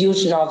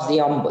institution of the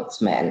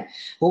ombudsman,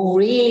 who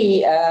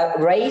really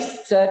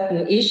raised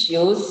certain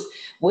issues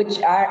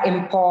which are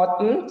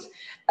important,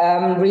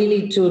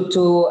 really to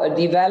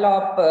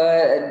develop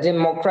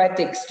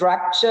democratic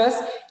structures.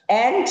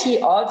 And he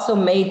also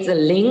made the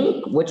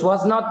link, which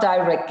was not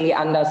directly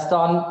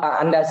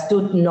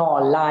understood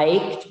nor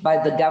liked by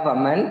the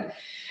government,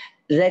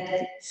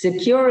 that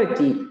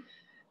security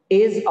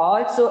is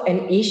also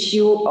an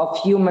issue of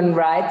human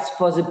rights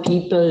for the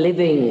people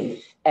living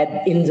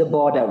in the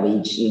border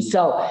region.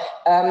 So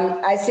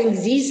I think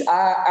these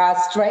are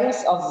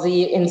strengths of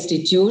the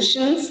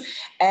institutions.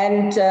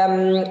 And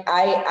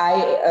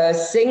I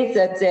think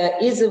that there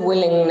is a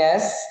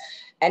willingness,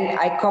 and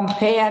I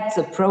compared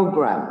the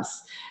programs.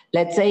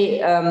 Let's say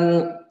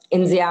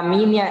in the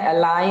Armenia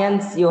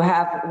Alliance, you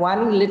have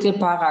one little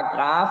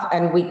paragraph,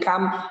 and we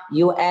come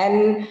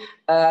UN,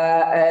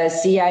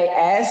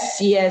 CIS,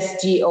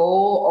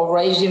 CSTO,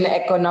 Eurasian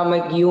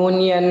Economic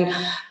Union,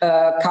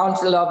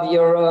 Council of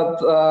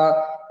Europe,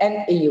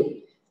 and EU.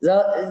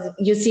 So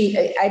you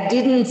see, I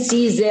didn't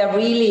see there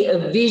really a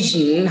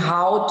vision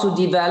how to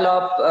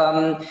develop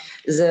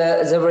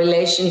the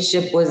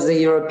relationship with the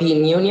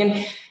European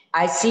Union.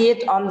 I see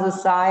it on the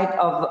side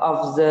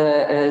of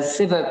the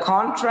civil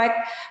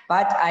contract,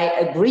 but I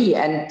agree.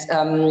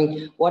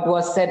 And what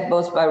was said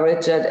both by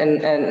Richard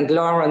and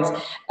Laurence,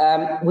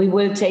 we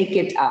will take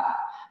it up.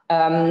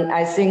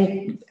 I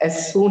think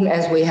as soon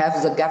as we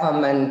have the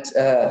government,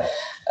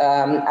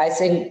 I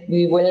think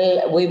we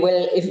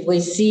will, if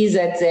we see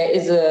that there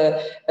is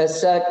a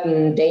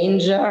certain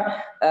danger,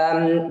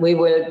 we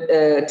will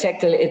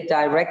tackle it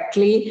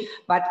directly.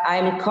 But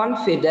I'm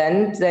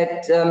confident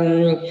that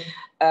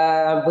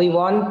we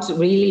want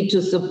really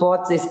to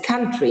support this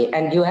country,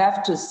 and you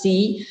have to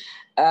see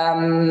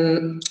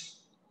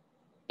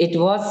it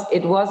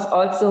was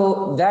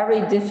also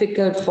very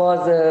difficult for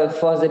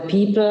the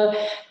people,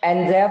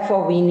 and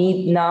therefore we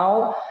need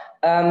now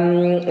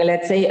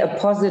let's say a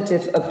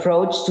positive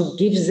approach to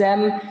give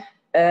them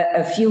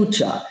a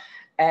future.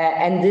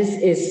 And this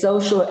is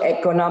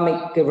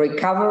socio-economic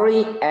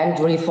recovery and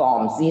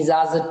reforms. These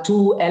are the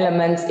two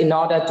elements in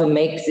order to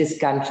make this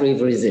country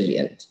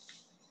resilient.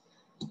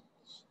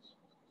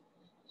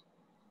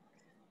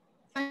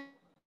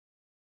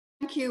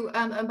 Thank you,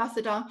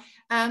 Ambassador.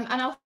 And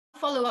I'll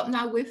follow up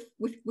now with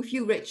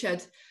you,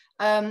 Richard.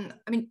 I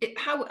mean,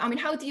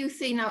 how do you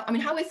see now? I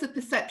mean, how is the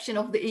perception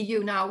of the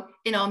EU now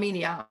in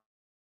Armenia?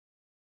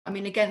 I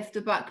mean, against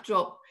the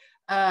backdrop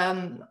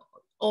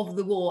of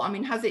the war, I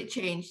mean, has it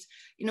changed?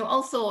 You know,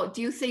 also,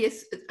 do you see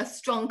a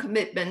strong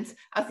commitment,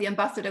 as the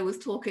ambassador was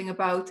talking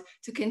about,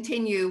 to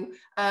continue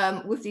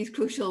with these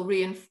crucial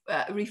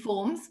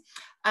reforms?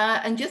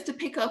 And just to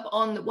pick up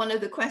on one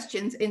of the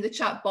questions in the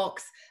chat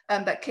box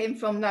that came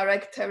from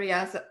Narek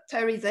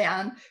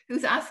Terizayan,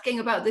 who's asking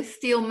about the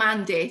steel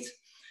mandate.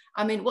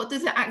 I mean, what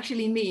does it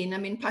actually mean? I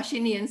mean,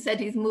 Pashinyan said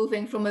he's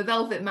moving from a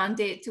velvet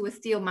mandate to a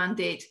steel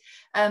mandate.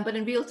 But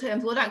in real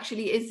terms, what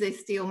actually is this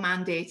steel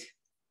mandate?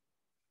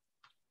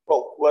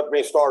 Well, let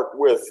me start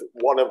with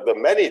one of the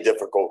many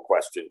difficult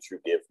questions you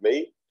give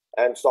me,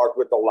 and start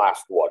with the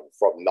last one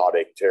from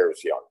Narek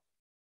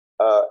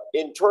Terizayan.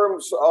 In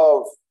terms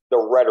of the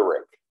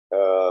rhetoric,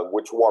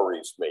 which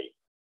worries me,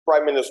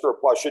 Prime Minister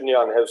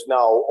Pashinyan has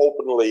now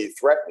openly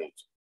threatened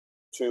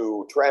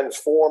to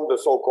transform the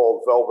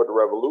so-called Velvet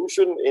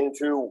Revolution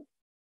into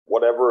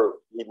whatever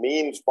he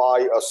means by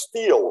a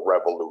steel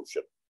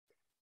revolution.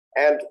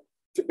 And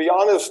to be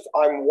honest,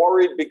 I'm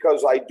worried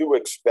because I do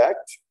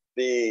expect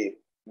the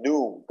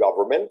new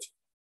government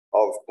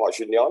of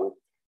Pashinyan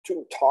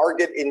to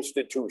target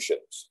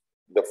institutions.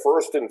 The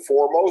first and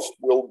foremost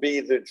will be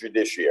the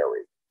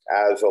judiciary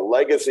as a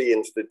legacy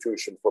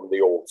institution from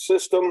the old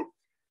system,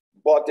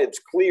 but it's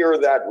clear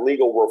that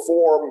legal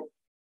reform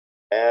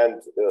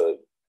and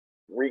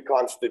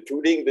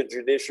reconstituting the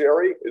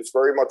judiciary is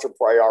very much a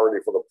priority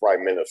for the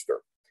Prime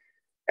Minister.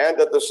 And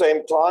at the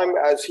same time,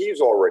 as he's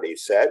already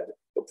said,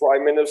 the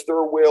Prime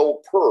Minister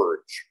will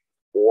purge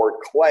or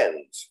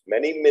cleanse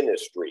many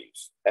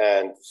ministries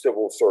and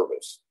civil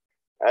service.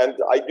 And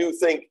I do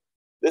think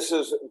this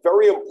is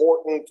very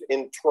important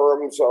in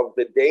terms of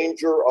the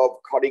danger of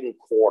cutting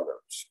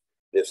corners.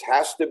 This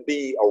has to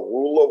be a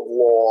rule of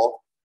law,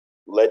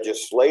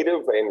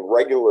 legislative and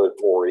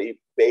regulatory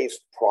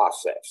based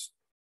process,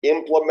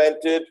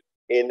 implemented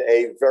in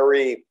a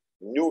very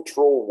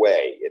neutral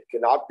way. It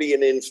cannot be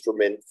an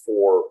instrument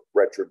for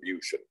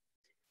retribution.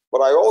 But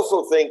I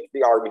also think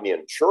the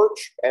Armenian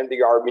church and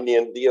the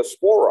Armenian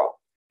diaspora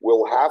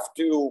will have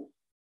to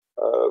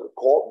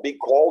be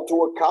called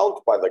to account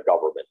by the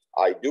government.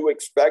 I do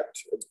expect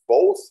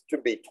both to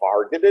be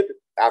targeted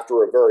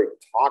after a very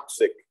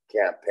toxic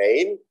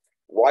campaign.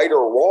 Right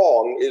or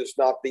wrong is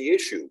not the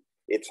issue.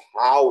 It's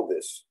how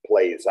this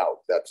plays out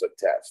that's a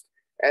test.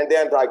 And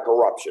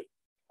anti-corruption.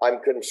 I'm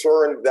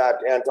concerned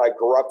that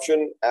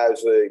anti-corruption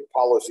as a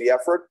policy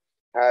effort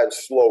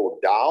has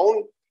slowed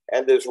down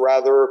and is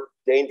rather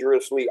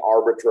dangerously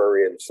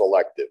arbitrary and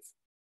selective.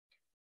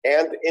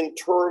 And in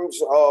terms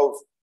of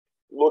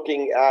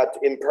looking at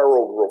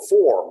imperiled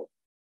reform,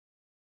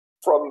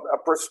 from a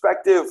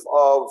perspective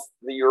of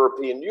the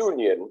European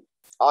Union,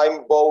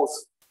 I'm both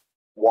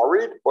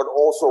worried but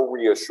also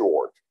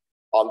reassured.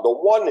 On the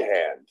one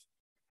hand,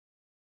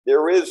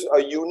 there is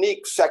a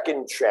unique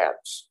second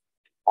chance.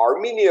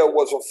 Armenia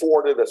was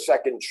afforded a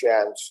second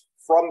chance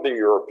from the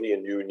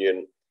European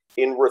Union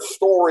in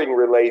restoring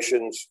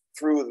relations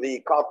through the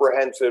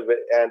Comprehensive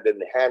and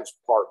Enhanced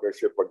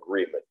Partnership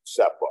Agreement,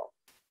 CEPA,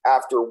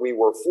 after we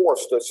were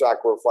forced to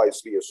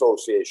sacrifice the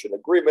association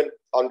agreement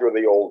under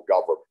the old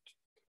government.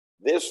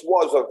 This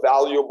was a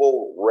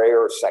valuable,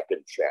 rare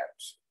second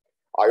chance.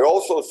 I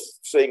also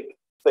think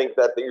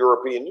that the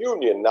European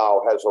Union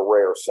now has a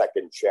rare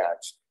second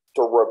chance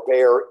to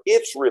repair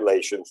its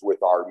relations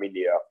with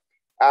Armenia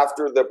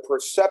after the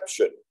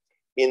perception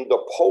in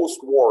the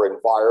post-war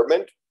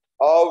environment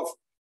of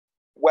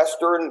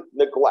Western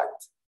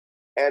neglect.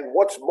 And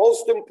what's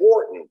most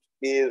important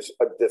is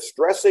a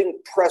distressing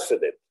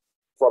precedent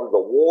from the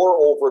war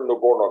over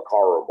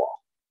Nagorno-Karabakh,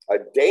 a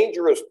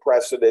dangerous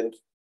precedent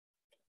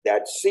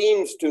that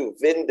seems to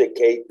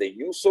vindicate the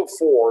use of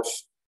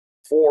force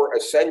for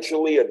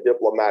essentially a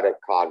diplomatic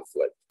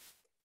conflict,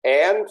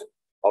 and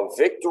a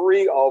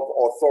victory of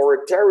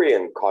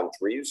authoritarian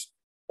countries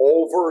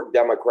over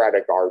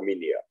democratic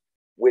Armenia,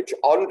 which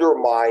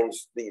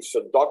undermines the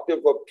seductive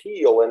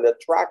appeal and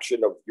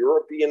attraction of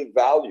European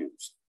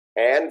values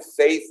and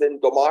faith in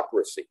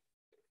democracy.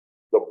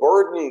 The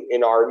burden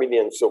in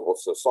Armenian civil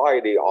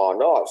society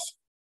on us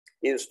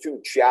is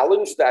to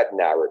challenge that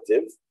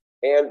narrative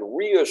and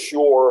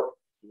reassure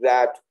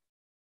that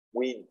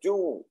we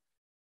do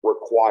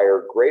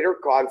require greater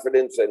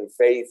confidence and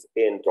faith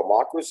in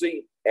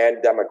democracy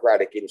and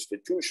democratic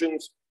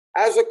institutions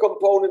as a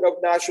component of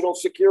national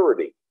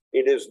security.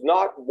 It is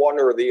not one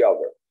or the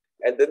other.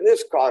 And in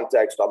this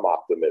context, I'm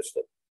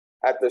optimistic.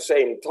 At the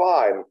same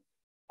time,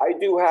 I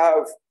do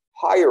have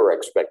higher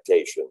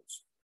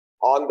expectations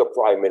on the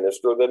Prime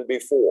Minister than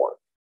before.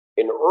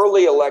 An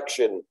early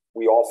election,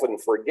 we often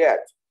forget,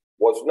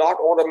 was not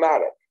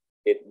automatic.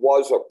 It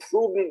was a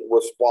prudent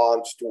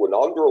response to an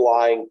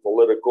underlying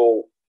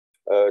political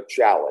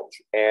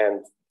challenge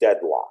and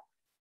deadlock.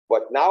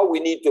 But now we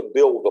need to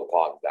build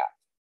upon that.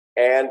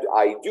 And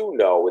I do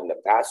know in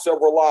the past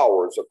several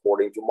hours,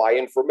 according to my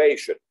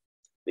information,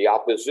 the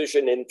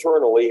opposition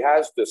internally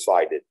has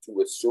decided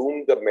to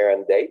assume the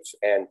mandates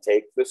and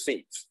take the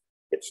seats.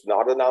 It's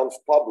not announced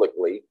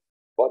publicly,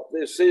 but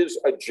this is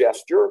a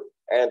gesture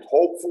and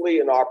hopefully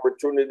an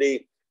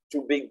opportunity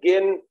to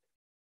begin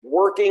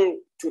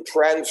working to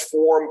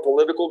transform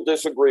political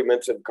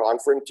disagreements and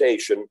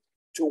confrontation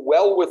to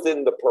well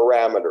within the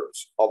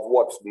parameters of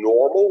what's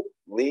normal,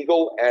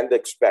 legal, and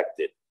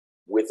expected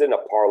within a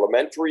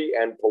parliamentary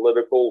and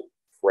political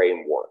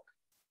framework.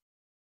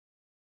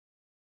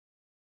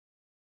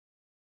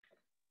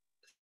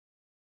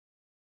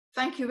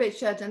 Thank you,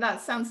 Richard. And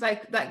that sounds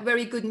like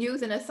very good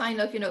news and a sign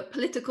of,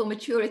 political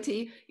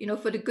maturity,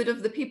 for the good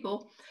of the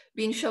people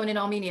being shown in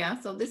Armenia.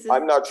 So this is,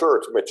 I'm not sure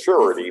it's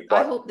maturity,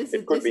 but I hope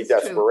it could be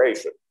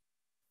desperation.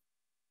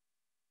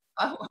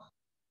 Oh.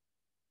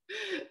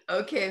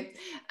 Okay.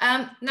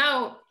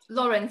 Now,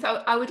 Laurence,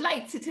 I would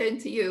like to turn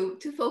to you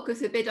to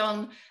focus a bit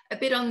on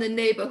the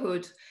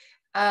neighborhood,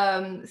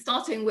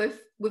 starting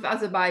with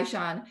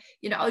Azerbaijan.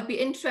 I would be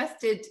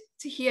interested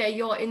to hear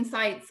your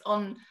insights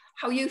on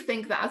how you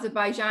think the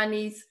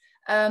Azerbaijanis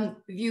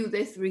view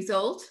this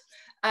result.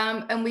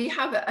 And we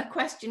have a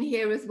question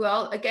here as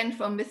well, again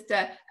from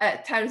Mr.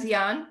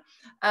 Terzian,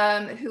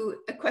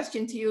 a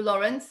question to you,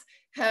 Laurence,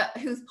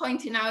 who's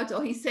pointing out,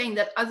 or he's saying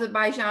that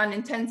Azerbaijan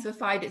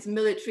intensified its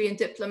military and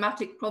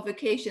diplomatic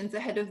provocations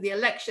ahead of the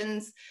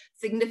elections,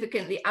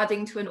 significantly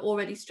adding to an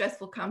already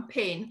stressful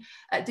campaign.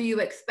 Do you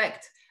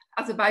expect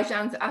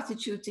Azerbaijan's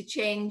attitude to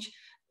change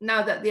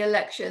now that the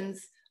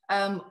elections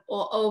are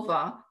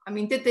over? I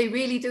mean, did they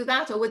really do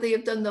that, or would they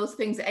have done those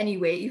things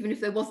anyway, even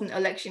if there wasn't an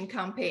election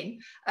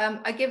campaign?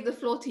 I give the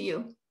floor to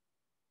you.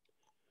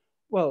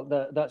 Well,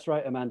 that's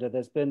right, Amanda.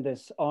 There's been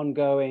this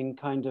ongoing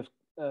kind of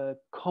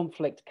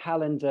conflict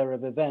calendar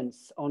of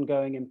events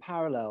ongoing in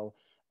parallel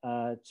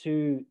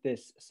to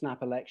this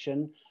snap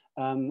election.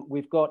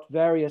 We've got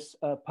various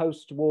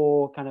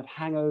post-war kind of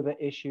hangover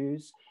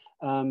issues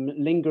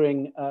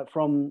lingering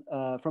from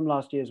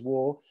last year's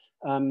war.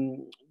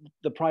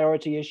 The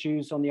priority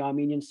issues on the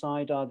Armenian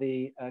side are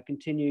the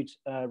continued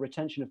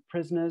retention of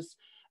prisoners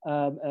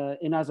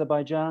in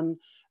Azerbaijan.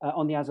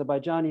 On the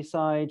Azerbaijani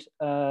side,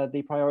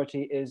 the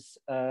priority is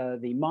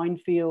the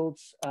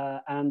minefields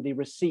and the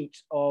receipt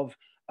of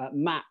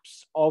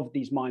maps of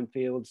these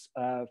minefields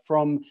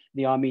from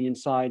the Armenian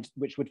side,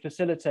 which would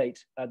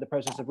facilitate the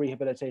process of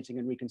rehabilitating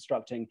and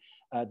reconstructing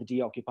the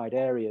deoccupied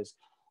areas.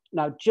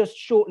 Now, just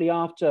shortly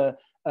after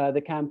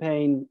the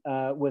campaign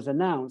was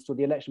announced, or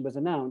the election was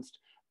announced,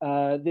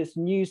 this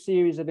new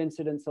series of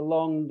incidents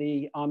along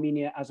the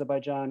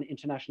Armenia-Azerbaijan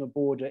international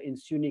border in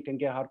Syunik and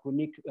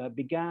Gerharkunik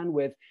began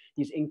with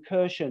these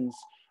incursions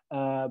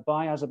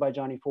by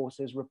Azerbaijani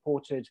forces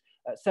reported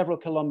several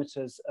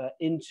kilometers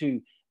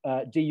into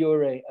de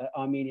jure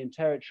Armenian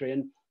territory.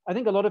 And I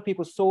think a lot of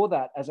people saw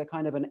that as a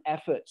kind of an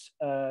effort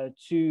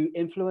to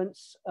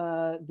influence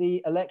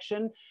the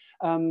election.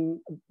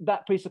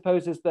 That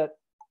presupposes that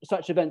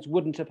such events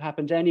wouldn't have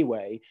happened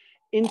anyway.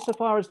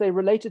 Insofar as they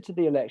related to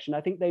the election,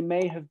 I think they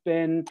may have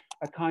been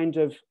a kind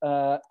of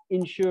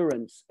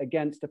insurance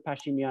against a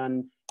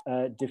Pashinyan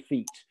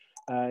defeat,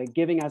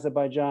 giving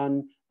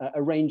Azerbaijan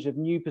a range of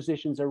new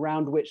positions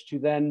around which to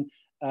then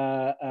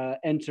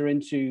enter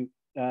into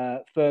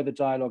further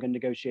dialogue and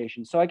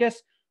negotiation. So I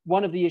guess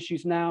one of the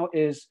issues now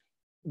is,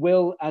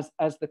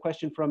 as the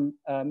question from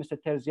Mr.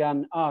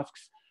 Terzian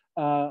asks,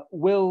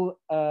 will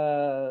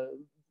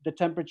the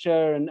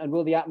temperature and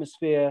will the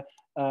atmosphere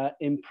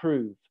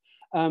improve?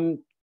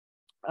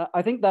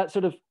 I think that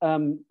sort of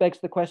begs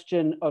the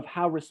question of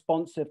how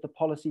responsive the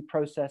policy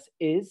process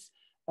is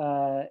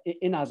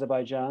in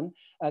Azerbaijan.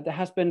 There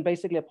has been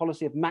basically a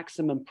policy of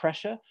maximum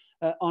pressure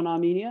on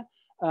Armenia.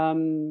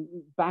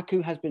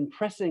 Baku has been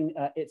pressing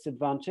its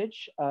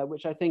advantage,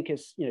 which I think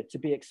is to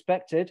be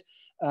expected,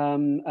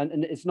 and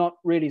it's not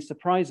really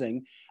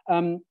surprising.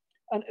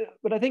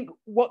 But I think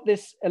what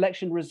this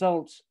election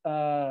result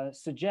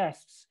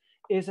suggests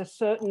is a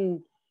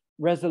certain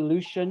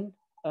resolution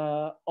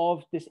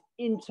of this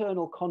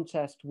internal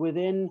contest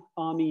within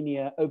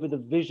Armenia over the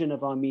vision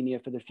of Armenia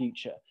for the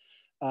future.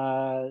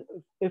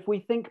 If we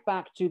think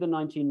back to the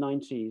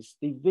 1990s,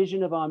 the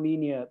vision of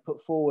Armenia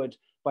put forward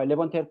by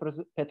Levon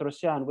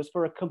Petrosyan was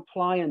for a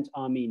compliant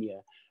Armenia,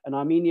 an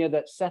Armenia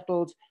that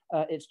settled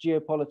its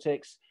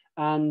geopolitics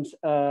and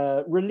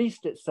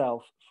released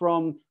itself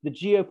from the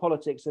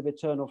geopolitics of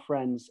eternal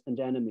friends and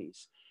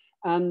enemies.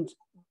 And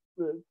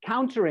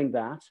countering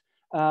that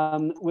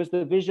was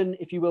the vision,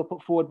 if you will,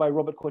 put forward by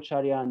Robert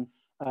Kocharyan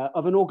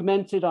of an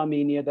augmented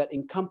Armenia that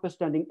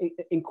encompassed and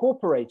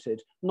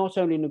incorporated not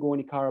only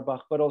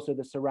Nagorno-Karabakh, but also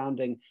the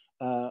surrounding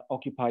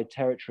occupied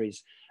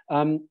territories.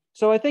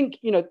 So I think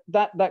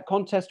that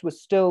contest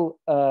was still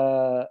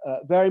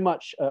very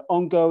much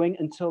ongoing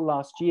until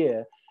last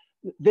year.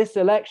 This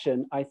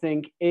election, I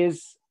think,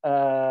 is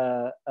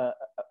a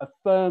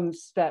firm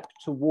step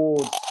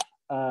towards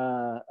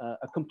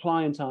a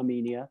compliant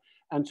Armenia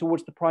and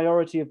towards the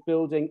priority of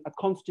building a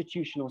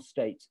constitutional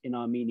state in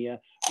Armenia,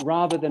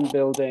 rather than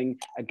building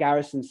a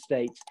garrison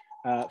state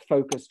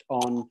focused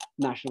on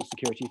national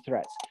security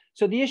threats.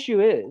 So the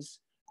issue is,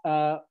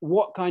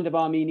 what kind of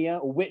Armenia,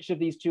 or which of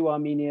these two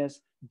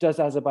Armenias, does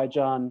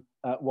Azerbaijan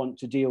want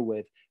to deal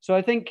with? So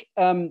I think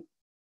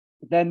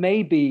there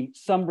may be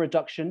some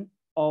reduction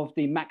of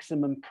the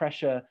maximum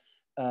pressure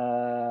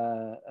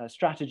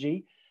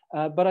strategy,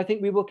 but I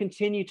think we will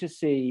continue to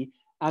see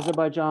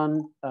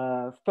Azerbaijan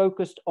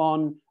focused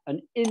on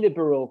an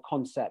illiberal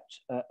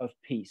concept of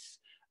peace.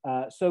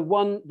 So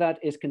one that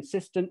is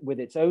consistent with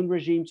its own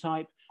regime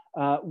type,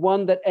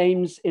 one that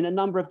aims in a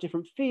number of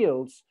different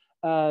fields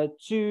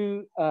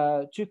to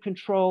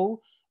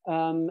control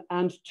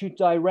and to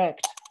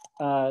direct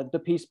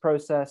the peace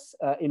process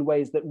in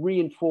ways that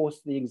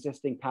reinforce the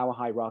existing power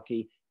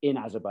hierarchy in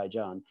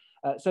Azerbaijan.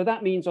 So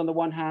that means, on the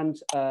one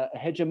hand, a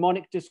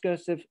hegemonic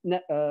discursive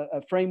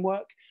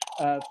framework,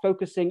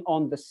 focusing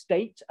on the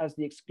state as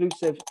the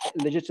exclusive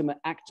legitimate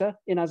actor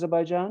in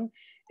Azerbaijan.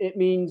 It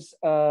means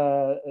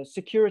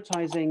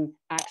securitizing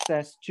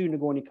access to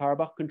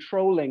Nagorno-Karabakh,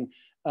 controlling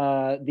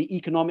the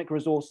economic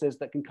resources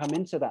that can come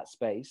into that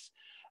space.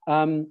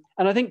 And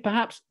I think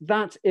perhaps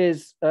that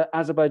is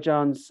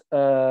Azerbaijan's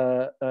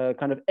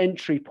kind of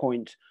entry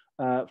point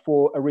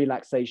for a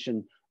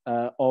relaxation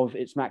of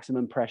its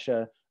maximum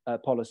pressure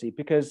policy,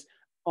 because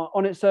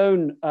on its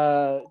own,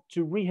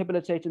 to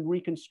rehabilitate and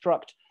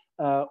reconstruct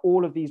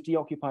all of these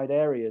deoccupied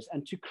areas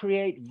and to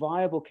create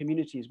viable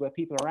communities where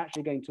people are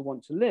actually going to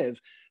want to live,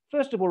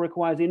 first of all,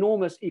 requires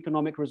enormous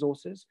economic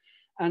resources.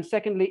 And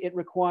secondly, it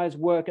requires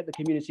work at the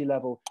community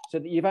level, so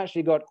that you've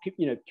actually got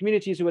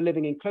communities who are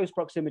living in close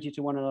proximity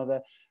to one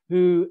another,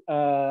 who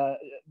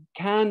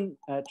can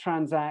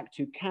transact,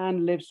 who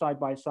can live side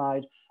by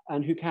side,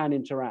 and who can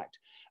interact.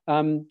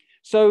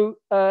 So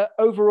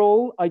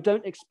overall, I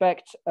don't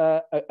expect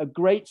a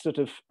great sort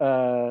of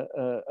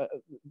a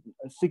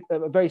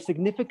very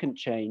significant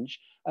change,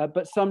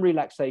 but some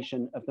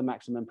relaxation of the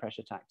maximum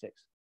pressure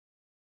tactics.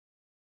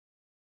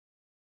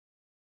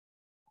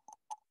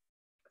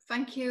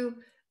 Thank you,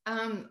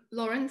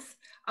 Laurence.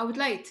 I would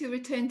like to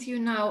return to you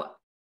now,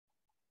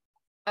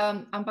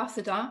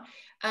 Ambassador,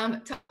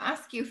 to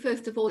ask you,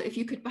 first of all, if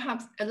you could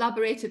perhaps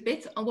elaborate a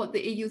bit on what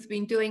the EU's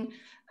been doing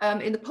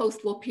in the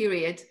post-war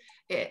period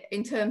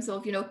in terms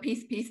of,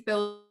 peace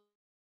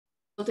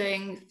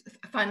building,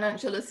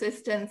 financial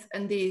assistance,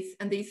 and these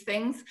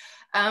things,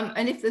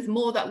 and if there's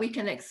more that we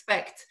can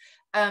expect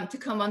to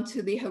come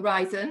onto the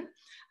horizon.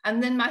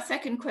 And then my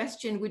second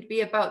question would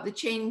be about the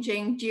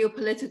changing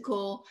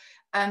geopolitical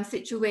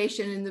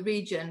situation in the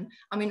region.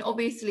 I mean,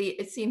 obviously,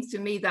 it seems to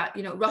me that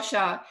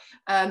Russia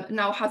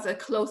now has a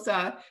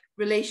closer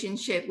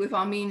relationship with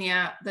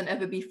Armenia than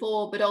ever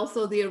before, but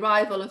also the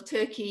arrival of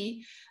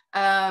Turkey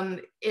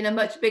in a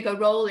much bigger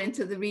role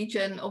into the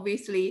region,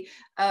 obviously,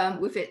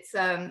 with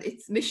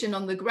its mission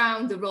on the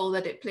ground, the role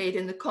that it played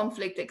in the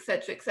conflict,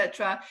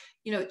 etc.,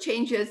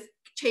 changes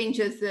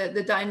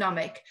the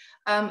dynamic.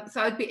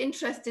 So I'd be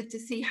interested to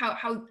see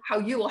how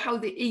you or how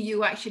the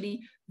EU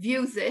actually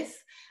views this,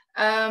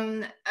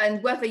 and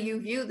whether you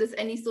view there's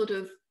any sort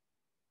of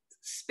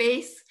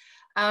space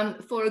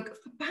for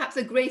perhaps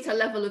a greater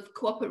level of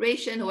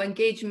cooperation or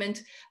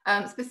engagement,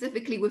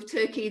 specifically with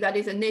Turkey, that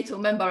is a NATO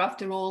member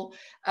after all,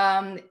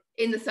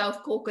 in the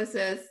South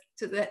Caucasus,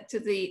 to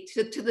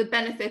the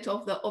benefit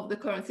of the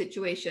current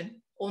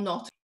situation, or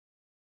not.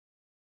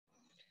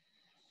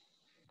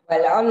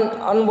 Well,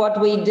 on what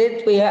we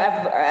did, we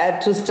have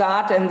to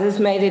start, and this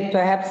made it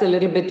perhaps a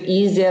little bit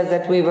easier,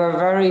 that we were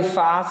very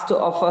fast to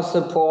offer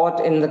support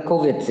in the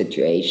COVID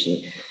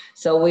situation.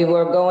 So we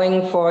were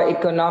going for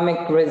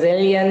economic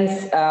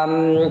resilience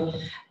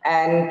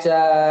and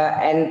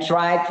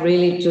tried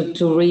really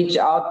to reach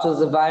out to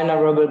the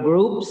vulnerable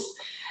groups.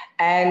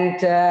 And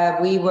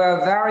we were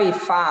very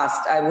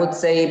fast. I would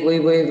say we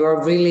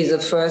were really the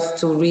first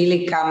to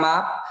really come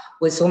up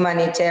with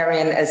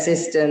humanitarian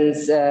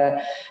assistance,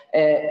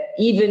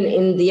 even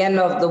in the end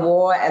of the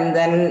war, and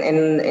then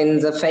in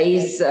the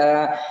phase,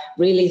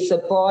 really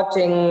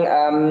supporting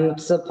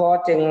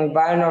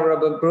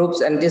vulnerable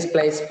groups and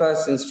displaced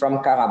persons from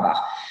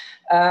Karabakh.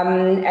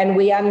 And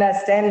we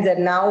understand that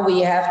now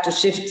we have to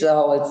shift the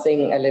whole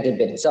thing a little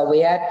bit. So we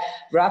had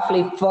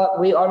roughly,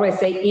 we always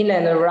say in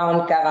and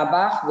around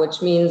Karabakh,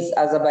 which means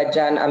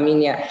Azerbaijan,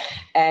 Armenia,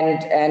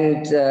 and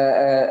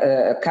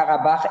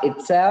Karabakh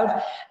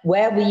itself,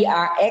 where we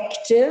are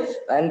active.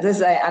 And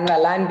this I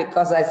underline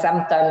because I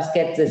sometimes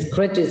get this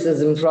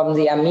criticism from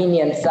the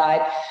Armenian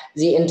side.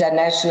 The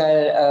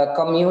international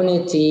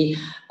community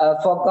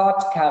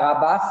forgot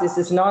Karabakh. This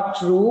is not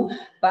true,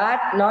 but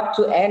not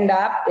to end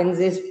up in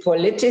this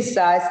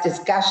politicized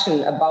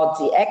discussion about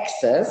the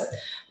access.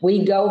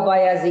 We go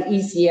via the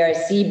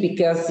ECRC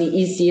because the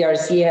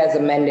ECRC has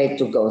a mandate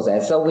to go there.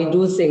 So we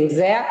do things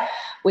there.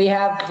 We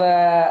have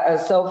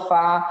so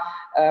far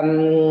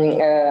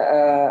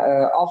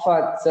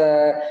offered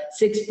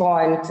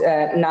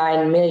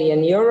 6.9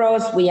 million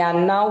euros. We are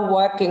now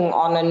working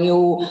on a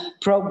new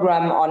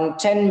program on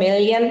 10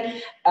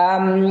 million.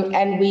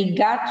 And we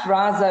got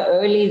rather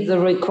early the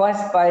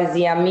request by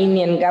the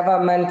Armenian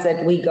government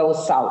that we go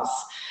south.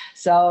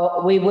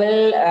 So we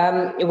will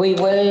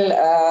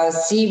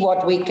see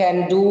what we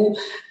can do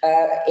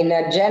in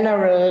a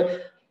general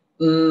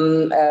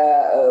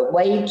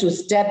way to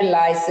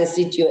stabilize the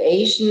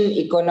situation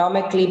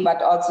economically,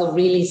 but also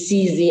really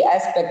see the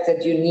aspect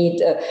that you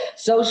need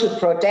social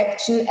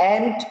protection.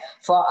 And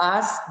for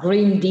us,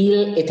 Green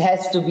Deal, it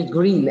has to be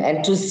green,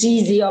 and to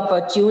see the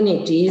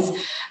opportunities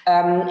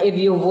if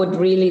you would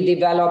really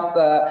develop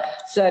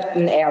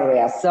certain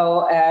areas.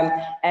 So,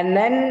 and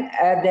then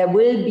there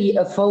will be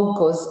a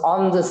focus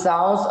on the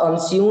south, on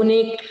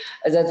Syunik.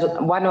 That's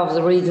one of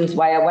the reasons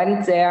why I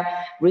went there,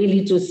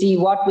 really to see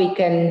what we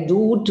can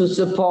do to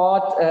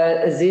support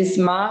this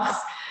Mars,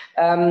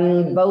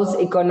 both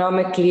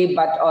economically,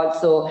 but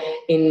also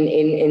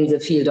in the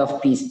field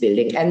of peace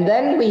building. And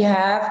then we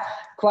have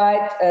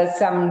quite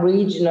some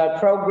regional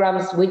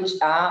programs which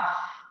are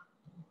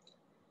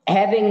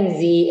having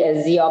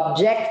the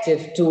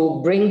objective to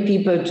bring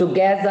people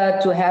together,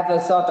 to have a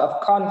sort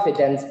of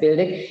confidence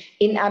building.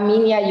 In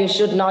Armenia, you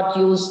should not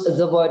use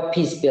the word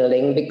peace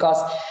building,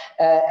 because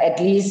at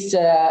least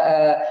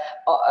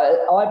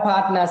all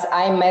partners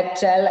I met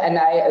tell, and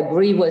I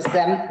agree with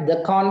them,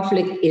 the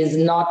conflict is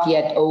not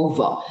yet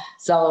over.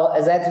 So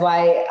that's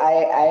why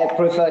I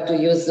prefer to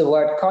use the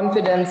word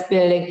confidence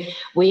building.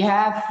 We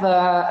have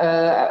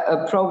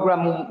a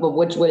program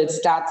which will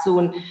start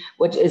soon,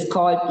 which is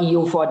called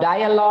EU for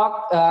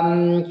Dialogue,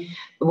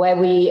 where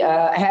we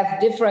have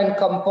different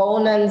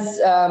components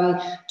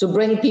to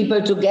bring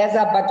people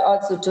together, but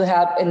also to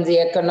help in the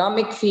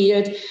economic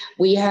field.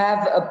 We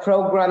have a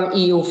program,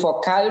 EU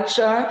for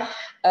Culture,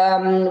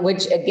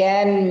 which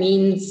again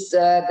means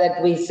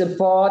that we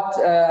support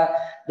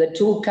the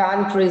two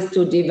countries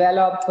to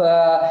develop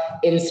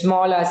in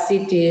smaller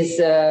cities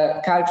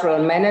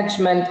cultural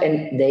management.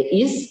 And there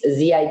is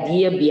the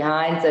idea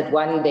behind that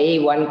one day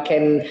one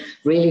can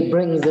really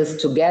bring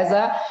this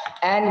together.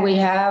 And we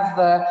have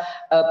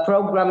a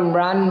program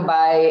run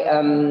by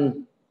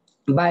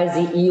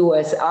the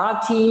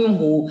EUSR team,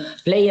 who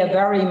play a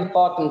very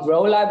important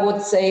role, I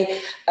would say,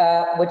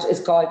 which is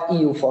called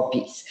EU for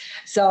Peace.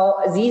 So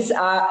these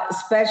are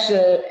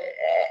special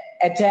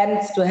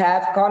attempts to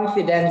have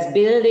confidence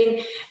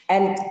building.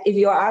 And if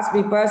you ask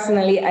me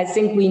personally, I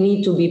think we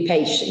need to be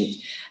patient.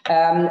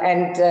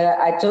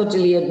 I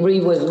totally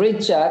agree with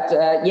Richard.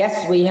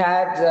 Yes, we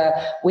had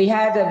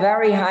a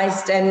very high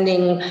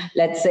standing,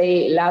 let's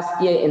say, last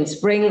year in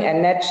spring,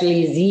 and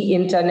naturally the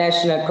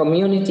international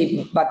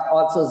community, but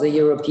also the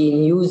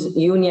European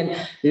Union,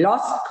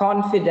 lost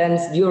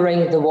confidence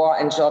during the war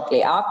and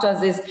shortly after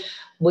this,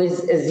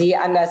 with the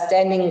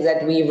understanding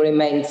that we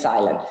remain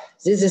silent.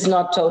 This is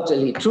not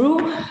totally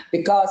true,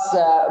 because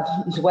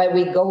when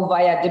we go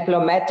via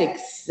diplomatic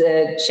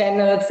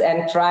channels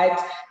and try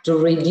to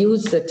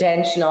reduce the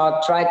tension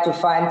or try to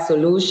find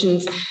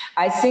solutions,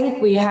 I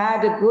think we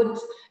had a good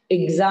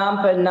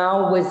example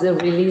now with the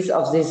release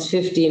of these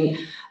 15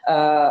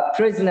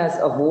 prisoners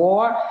of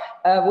war,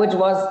 which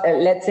was,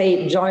 let's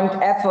say, joint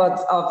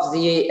efforts of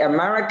the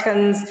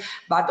Americans,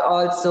 but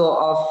also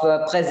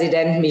of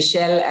President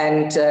Michel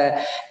and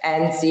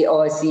the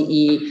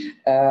OSCE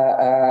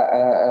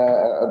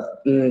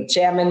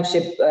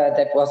chairmanship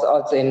that was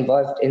also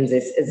involved in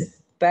this.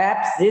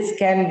 Perhaps this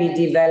can be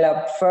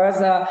developed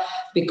further,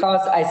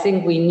 because I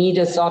think we need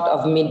a sort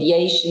of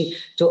mediation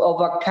to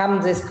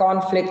overcome this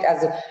conflict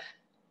as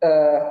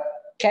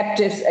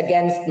captives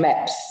against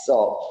maps,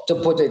 so to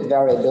put it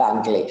very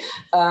bluntly.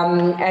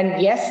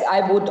 And yes,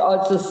 I would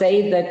also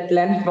say that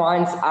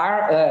landmines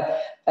are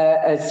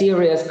a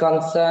serious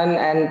concern,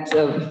 and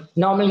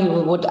normally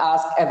we would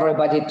ask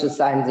everybody to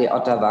sign the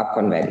Ottawa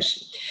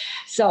Convention.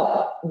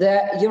 So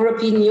the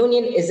European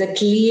Union is a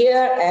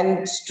clear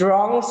and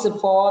strong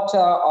supporter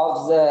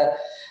of the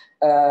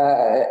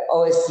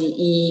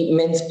OSCE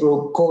Minsk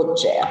Group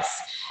co-chairs,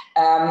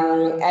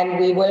 and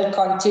we will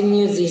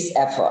continue these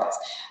efforts.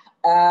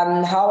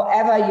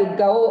 However, you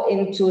go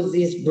into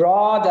this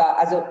broader,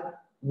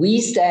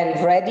 we stand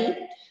ready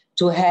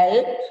to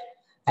help,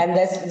 and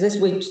this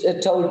we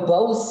told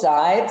both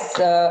sides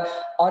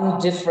on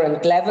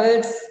different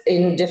levels,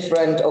 in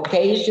different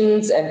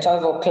occasions, and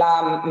Toivo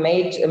Klam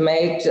made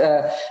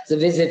the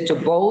visit to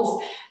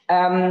both,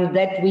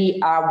 that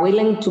we are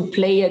willing to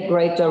play a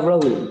greater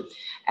role.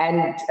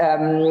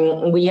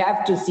 And we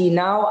have to see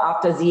now,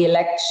 after the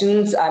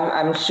elections,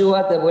 I'm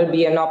sure there will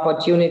be an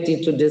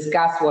opportunity to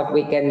discuss what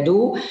we can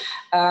do.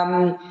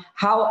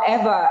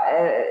 However,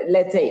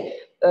 let's say,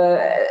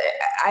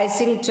 I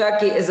think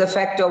Turkey is a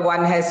factor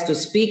one has to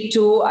speak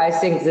to. I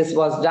think this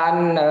was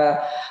done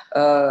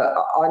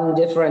on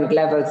different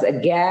levels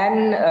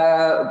again,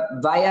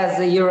 via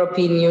the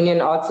European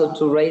Union, also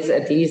to raise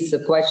at least the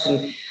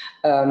question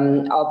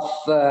of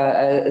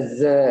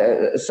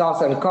the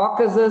Southern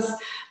Caucasus.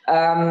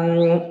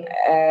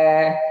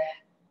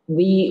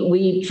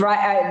 We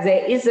try,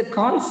 there is a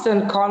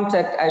constant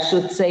contact, I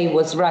should say,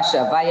 with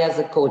Russia via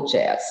the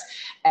co-chairs.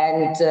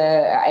 And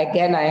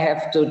again, I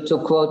have to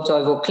quote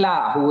Toivo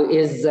Klar, who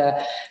is,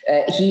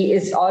 he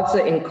is also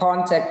in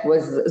contact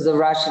with the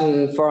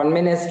Russian foreign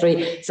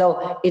ministry.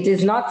 So it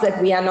is not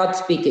that we are not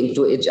speaking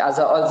to each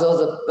other,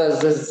 although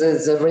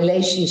the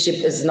relationship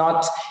is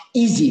not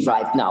easy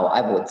right now,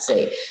 I would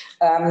say.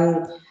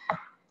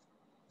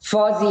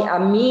 For the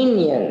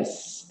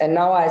Armenians, and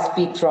now I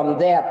speak from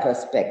their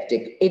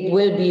perspective, it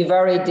will be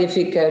very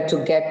difficult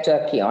to get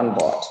Turkey on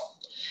board.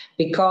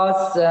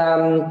 Because,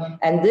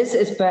 and this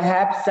is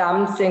perhaps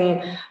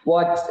something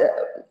what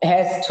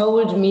has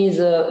told me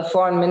the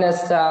foreign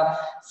minister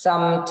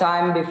some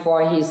time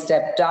before he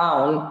stepped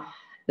down,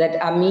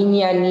 that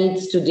Armenia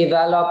needs to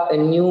develop a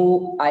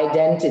new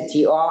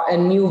identity or a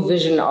new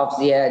vision of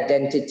the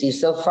identity.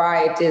 So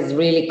far, it is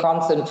really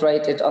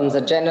concentrated on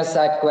the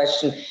genocide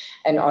question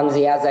and on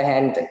the other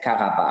hand,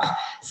 Karabakh.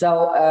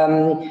 So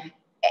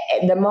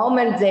at the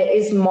moment there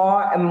is a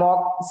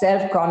more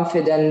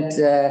self-confident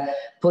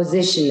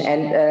position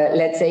and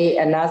let's say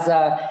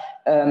another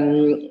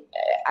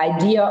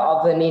idea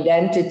of an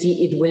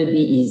identity, it will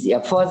be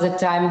easier. For the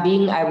time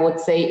being, I would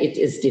say it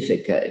is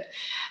difficult.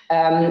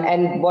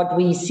 And what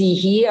we see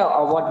here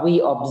or what we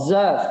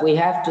observe, we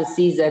have to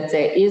see that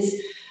there is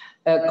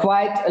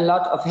quite a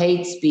lot of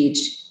hate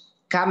speech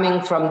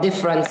coming from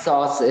different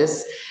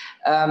sources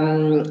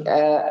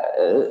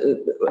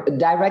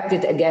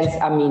directed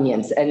against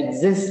Armenians, and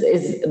this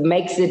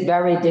makes it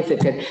very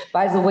difficult.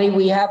 By the way,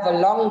 we have a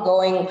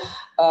long-going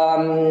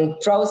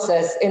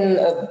process in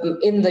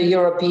the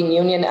European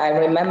Union. I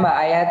remember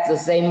I had the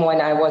same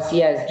when I was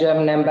here as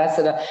German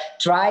ambassador.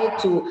 Try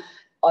to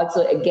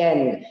also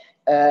again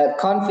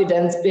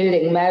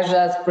confidence-building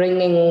measures,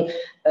 bringing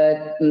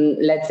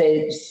let's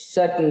say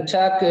certain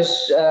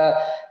Turkish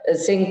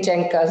think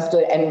tankers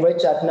and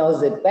Richard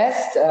knows it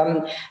best,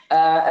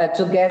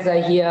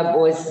 together here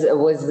with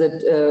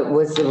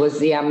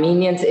the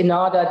Armenians in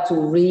order to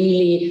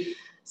really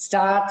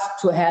start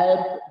to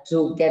help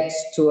to get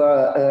to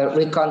a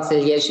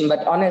reconciliation.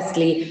 But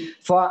honestly,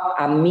 for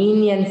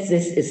Armenians,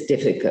 this is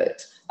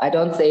difficult. I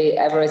don't say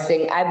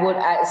everything.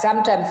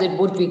 Sometimes it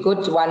would be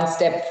good one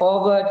step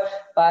forward,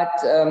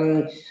 but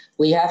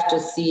we have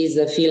to see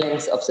the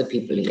feelings of the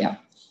people here.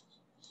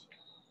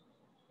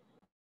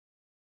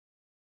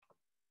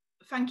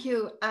 Thank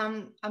you,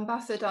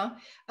 Ambassador.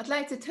 I'd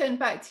like to turn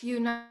back to you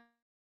now,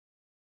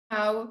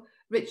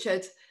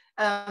 Richard,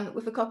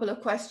 with a couple of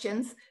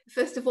questions.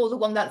 First of all, the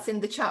one that's in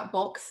the chat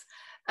box,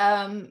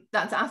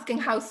 that's asking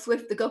how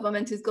swift the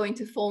government is going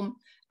to form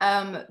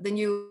the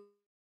new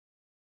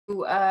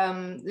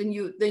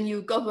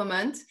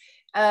government,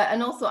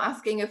 and also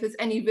asking if there's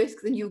any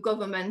risk the new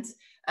government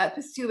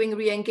pursuing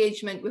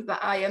re-engagement with the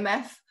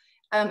IMF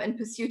in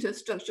pursuit of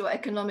structural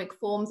economic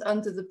forms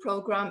under the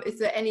program. Is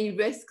there any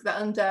risk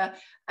that under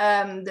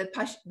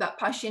that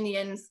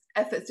Pashinyan's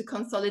efforts to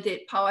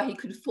consolidate power, he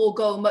could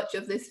forego much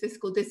of this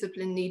fiscal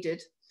discipline needed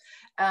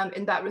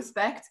in that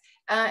respect?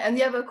 And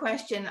the other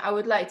question I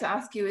would like to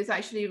ask you is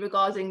actually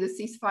regarding the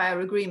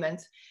ceasefire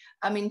agreement.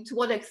 I mean, to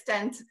what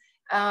extent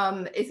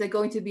is there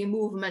going to be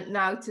movement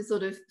now to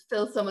sort of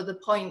fill some of the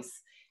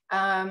points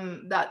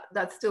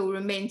that still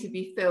remain to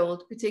be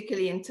filled,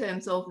 particularly in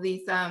terms of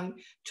these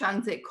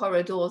transit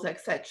corridors,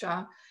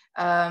 etc.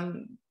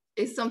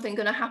 Is something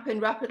going to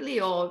happen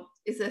rapidly, or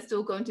is there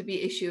still going to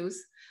be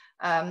issues?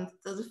 So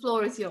the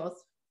floor is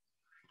yours.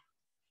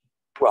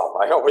 Well,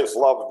 I always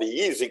love the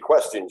easy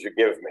questions you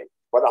give me,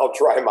 but I'll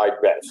try my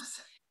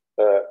best.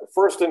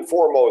 First and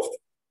foremost,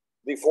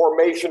 the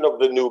formation of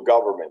the new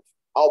government.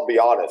 I'll be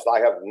honest, I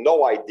have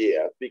no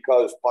idea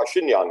because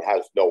Pashinyan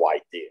has no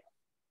idea.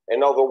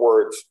 In other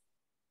words,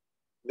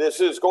 this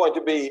is going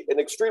to be an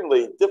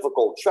extremely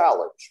difficult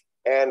challenge.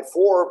 And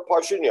for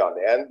Pashinyan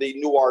and the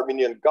new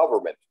Armenian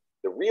government,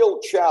 the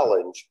real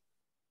challenge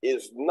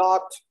is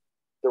not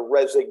the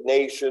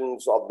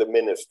resignations of the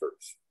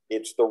ministers.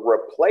 It's the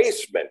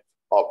replacement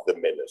of the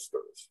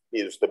ministers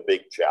is the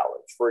big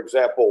challenge. For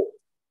example,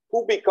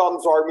 who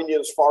becomes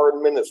Armenia's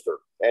foreign minister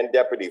and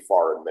deputy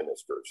foreign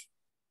ministers?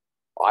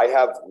 I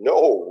have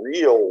no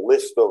real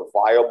list of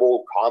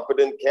viable,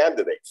 competent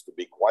candidates, to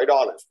be quite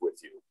honest with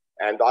you.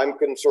 And I'm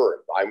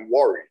concerned, I'm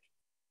worried.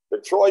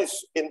 The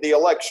choice in the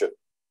election,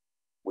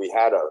 we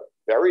had a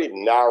very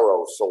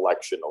narrow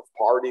selection of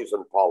parties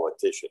and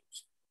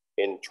politicians.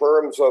 In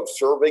terms of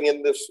serving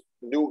in this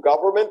new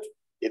government,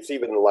 it's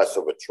even less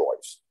of a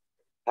choice.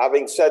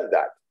 Having said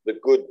that, the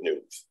good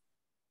news,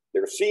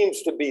 there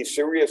seems to be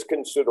serious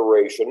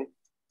consideration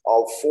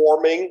of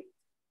forming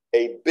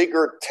a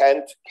bigger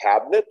tent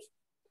cabinet,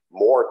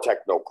 more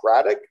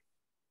technocratic,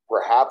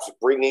 perhaps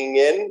bringing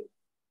in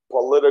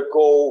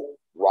political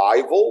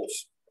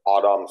rivals,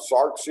 Adam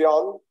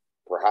Sargsyan,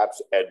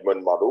 perhaps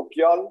Edmund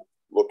Marukyan,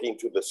 looking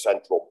to the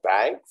central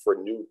bank for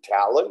new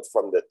talent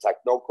from the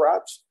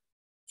technocrats.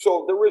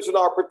 So there is an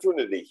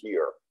opportunity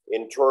here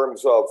in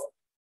terms of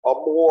a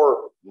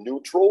more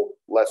neutral,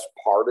 less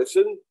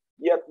partisan,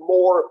 yet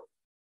more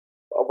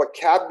of a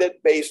cabinet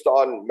based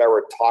on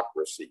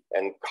meritocracy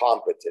and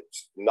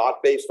competence,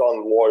 not based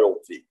on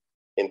loyalty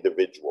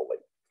individually.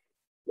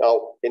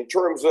 Now, in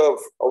terms of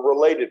a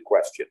related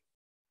question,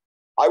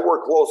 I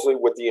work closely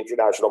with the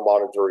International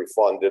Monetary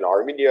Fund in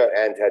Armenia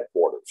and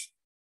headquarters.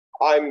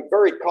 I'm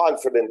very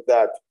confident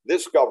that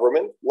this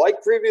government,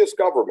 like previous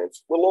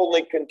governments, will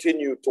only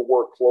continue to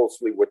work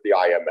closely with the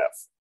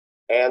IMF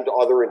and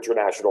other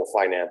international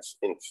finance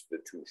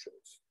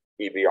institutions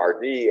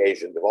EBRD,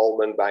 Asian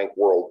Development Bank,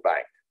 World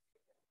Bank.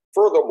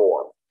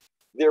 Furthermore,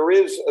 there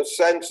is a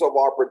sense of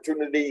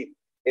opportunity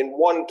in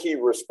one key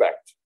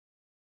respect.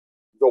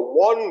 The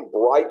one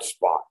bright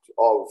spot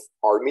of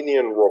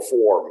Armenian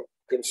reform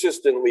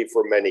consistently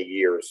for many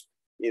years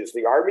is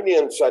the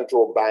Armenian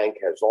Central Bank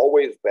has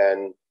always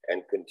been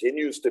and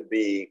continues to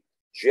be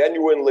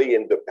genuinely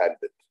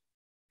independent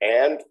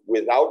and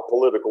without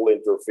political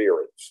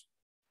interference.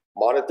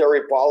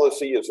 Monetary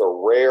policy is a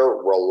rare,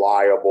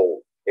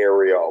 reliable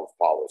area of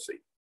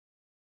policy.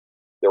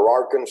 There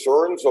are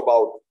concerns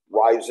about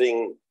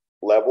rising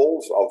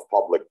levels of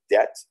public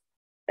debt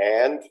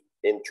and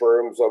in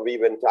terms of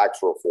even tax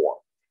reform.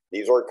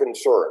 These are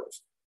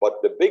concerns,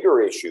 but the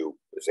bigger issue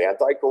is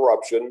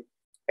anti-corruption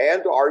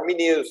and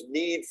Armenia's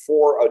need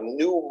for a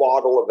new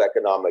model of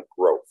economic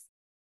growth,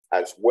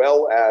 as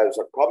well as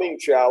a coming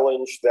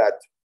challenge that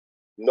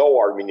no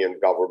Armenian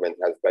government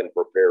has been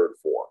prepared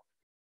for.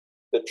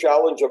 The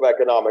challenge of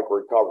economic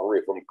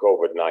recovery from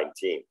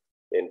COVID-19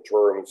 in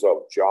terms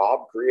of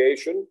job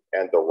creation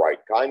and the right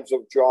kinds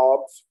of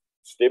jobs,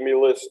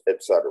 stimulus,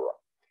 etc.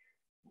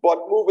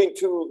 But moving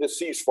to the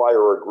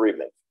ceasefire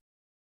agreement,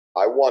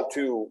 I want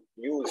to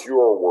use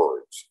your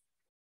words.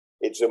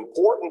 It's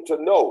important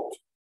to note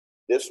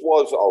this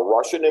was a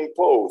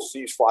Russian-imposed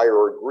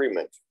ceasefire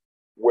agreement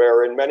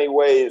where in many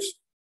ways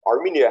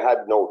Armenia had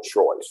no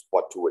choice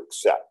but to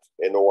accept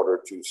in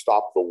order to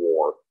stop the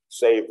war,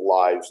 save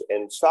lives,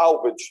 and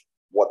salvage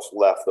what's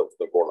left of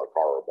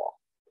Nagorno-Karabakh.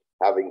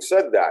 Having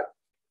said that,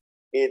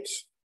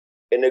 it's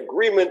an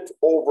agreement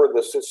over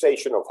the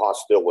cessation of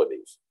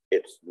hostilities.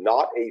 It's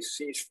not a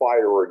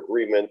ceasefire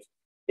agreement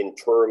in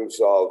terms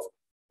of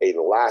a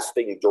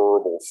lasting,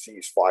 durable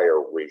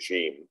ceasefire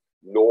regime,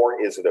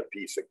 nor is it a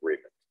peace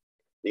agreement.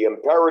 The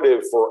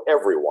imperative for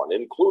everyone,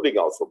 including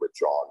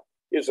Azerbaijan,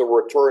 is a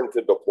return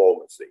to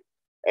diplomacy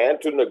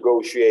and to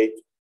negotiate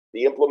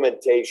the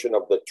implementation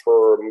of the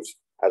terms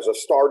as a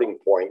starting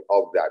point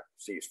of that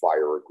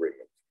ceasefire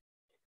agreement.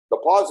 The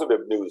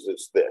positive news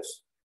is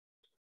this.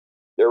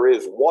 There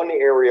is one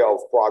area of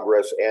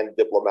progress and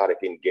diplomatic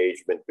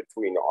engagement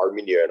between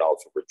Armenia and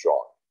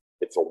Azerbaijan.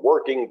 It's a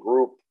working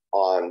group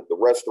on the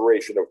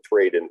restoration of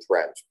trade and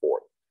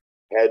transport,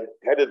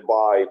 headed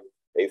by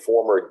a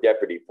former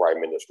deputy prime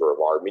minister of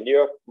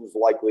Armenia, who's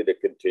likely to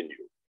continue.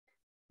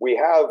 We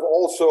have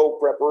also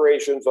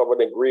preparations of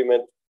an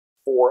agreement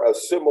for a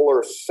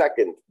similar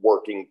second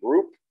working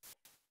group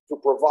to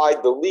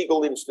provide the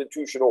legal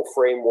institutional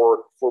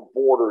framework for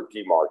border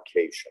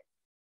demarcation.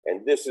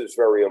 And this is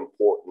very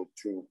important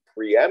to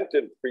preempt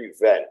and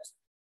prevent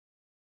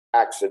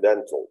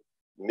accidental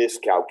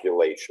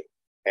miscalculation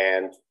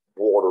and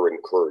border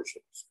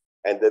incursions.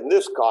 And in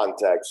this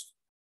context,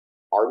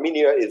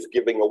 Armenia is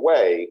giving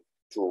away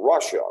to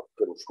Russia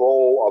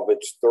control of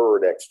its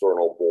third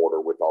external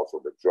border with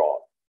Azerbaijan.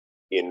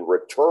 In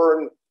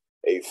return,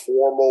 a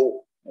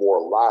formal,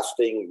 more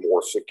lasting,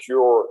 more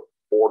secure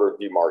border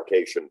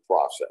demarcation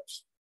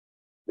process.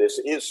 This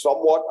is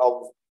somewhat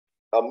of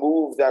a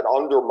move that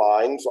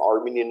undermines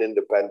Armenian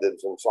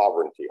independence and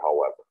sovereignty,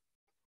 however.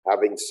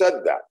 Having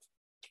said that,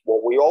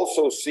 what we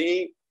also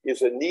see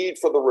is a need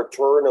for the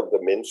return of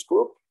the Minsk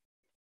Group,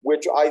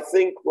 which I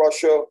think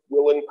Russia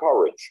will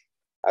encourage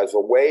as a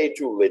way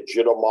to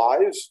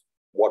legitimize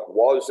what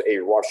was a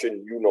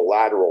Russian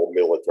unilateral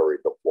military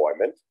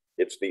deployment.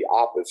 It's the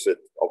opposite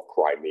of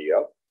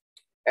Crimea,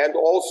 and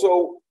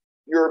also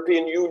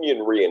European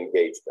Union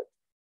re-engagement,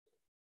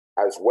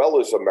 as well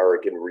as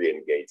American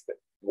re-engagement.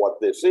 What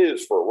this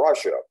is for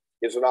Russia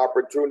is an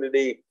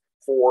opportunity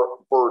for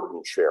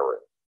burden sharing,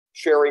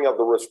 sharing of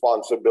the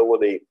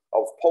responsibility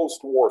of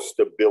post-war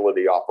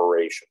stability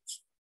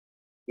operations.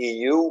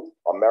 EU,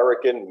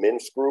 American,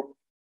 Minsk Group,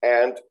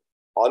 and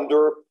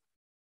under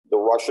the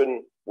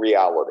Russian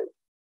reality,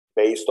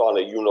 based on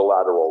a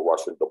unilateral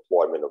Russian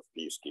deployment of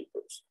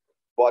peacekeepers.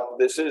 But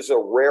this is a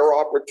rare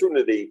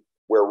opportunity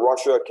where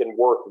Russia can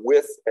work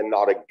with and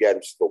not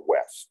against the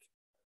West.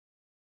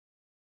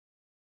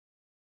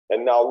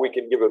 And now we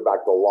can give it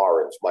back to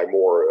Laurence, my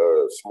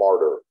more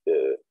smarter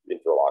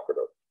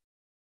interlocutor.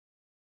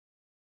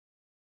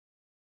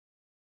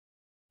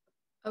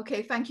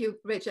 Okay, thank you,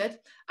 Richard.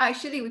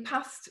 Actually, we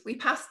passed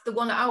the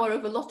 1 hour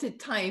of allotted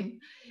time,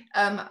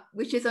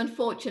 which is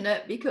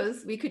unfortunate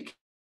because we could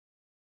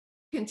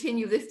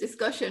continue this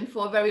discussion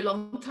for a very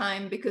long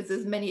time because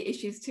there's many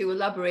issues to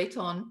elaborate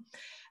on.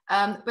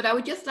 But I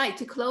would just like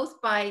to close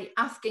by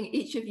asking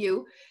each of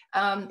you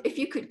if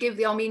you could give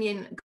the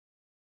Armenian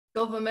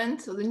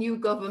government, or the new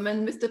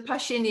government, Mr.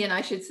 Pashinyan,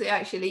 I should say,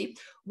 actually,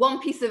 one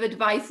piece of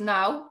advice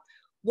now,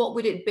 what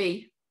would it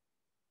be?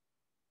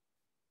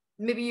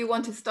 Maybe you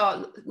want to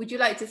start. Would you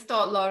like to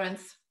start,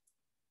 Laurence?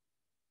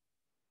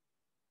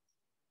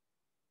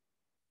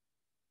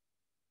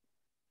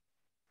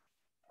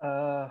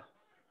 Yeah,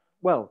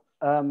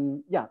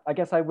 I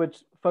guess I would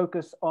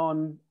focus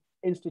on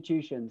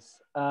institutions,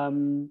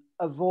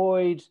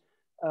 avoid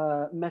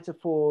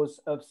metaphors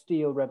of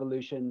steel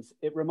revolutions.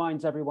 It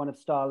reminds everyone of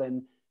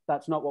Stalin.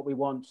 That's not what we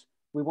want.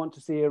 We want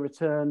to see a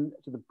return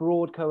to the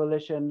broad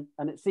coalition,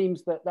 and it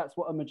seems that that's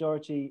what a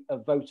majority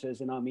of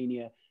voters in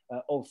Armenia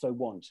also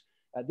want.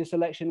 This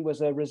election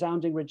was a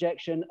resounding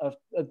rejection of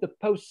the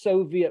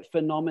post-Soviet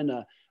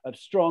phenomena of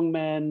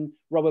strongmen,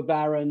 robber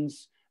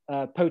barons,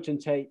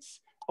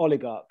 potentates,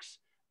 oligarchs.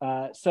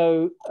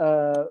 So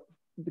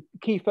the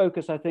key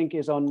focus, I think,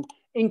 is on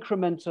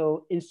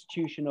incremental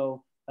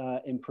institutional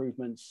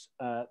improvements.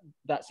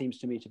 That seems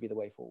to me to be the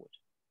way forward.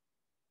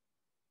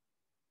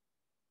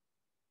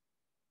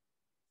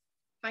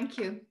 Thank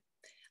you.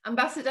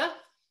 Ambassador,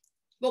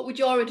 what would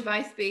your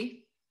advice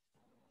be?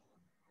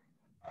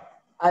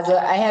 Also,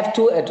 I have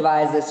two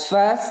advices.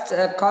 First,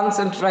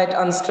 concentrate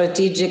on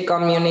strategic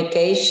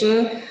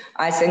communication.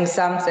 I think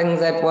something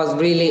that was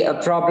really a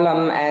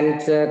problem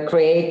and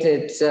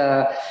created,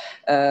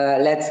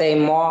 let's say,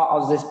 more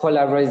of this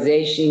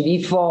polarization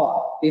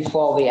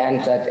before we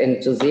entered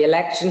into the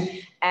election.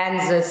 And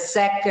the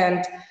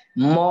second,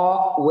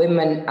 more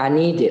women are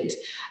needed.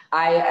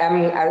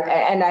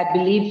 I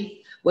believe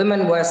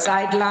women were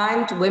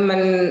sidelined.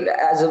 Women,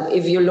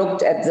 if you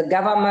looked at the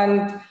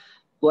government,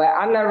 were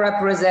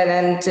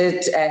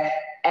underrepresented,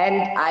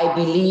 and I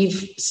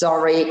believe,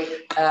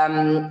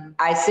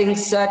 I think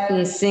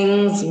certain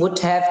things would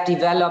have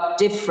developed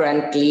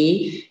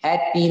differently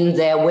had been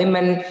there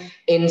women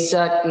in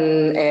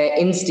certain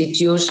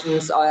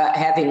institutions or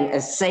having a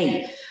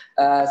say.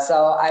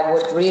 So I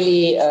would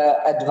really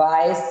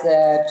advise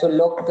to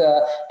look,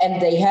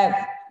 and they have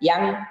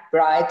young,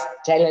 bright,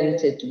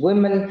 talented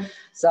women.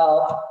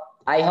 So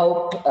I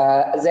hope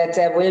that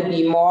there will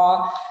be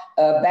more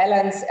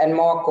balance and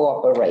more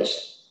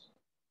cooperation.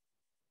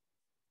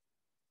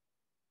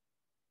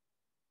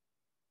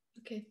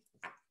 Okay.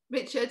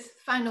 Richard,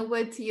 final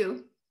word to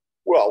you.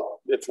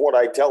 Well, it's what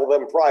I tell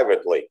them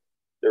privately.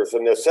 There's a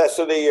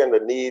necessity and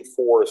a need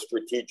for a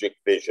strategic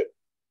vision.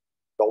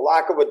 The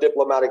lack of a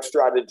diplomatic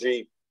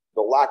strategy,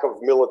 the lack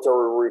of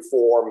military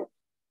reform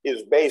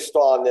is based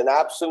on an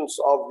absence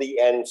of the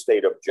end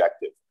state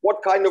objective.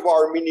 What kind of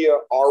Armenia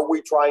are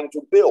we trying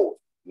to build?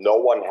 No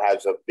one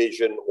has a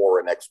vision or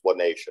an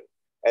explanation.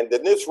 And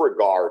in this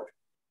regard,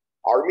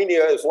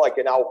 Armenia is like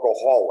an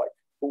alcoholic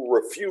who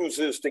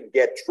refuses to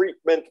get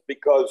treatment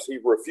because he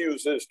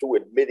refuses to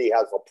admit he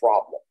has a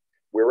problem.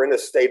 We're in a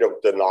state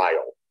of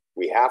denial.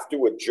 We have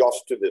to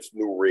adjust to this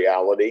new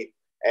reality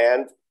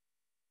and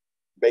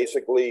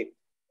basically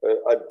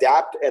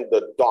adapt and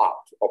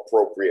adopt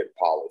appropriate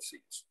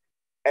policies.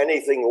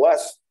 Anything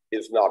less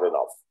is not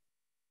enough.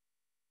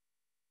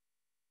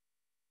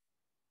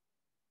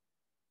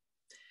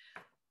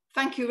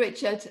 Thank you,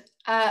 Richard.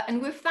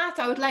 And with that,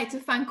 I would like to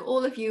thank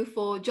all of you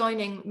for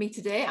joining me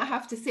today. I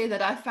have to say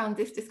that I found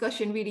this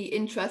discussion really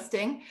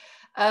interesting.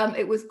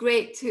 It was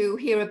great to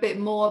hear a bit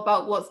more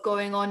about what's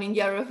going on in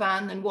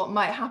Yerevan and what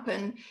might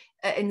happen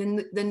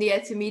in the near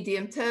to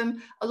medium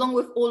term, along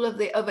with all of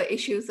the other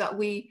issues that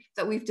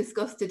we've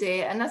discussed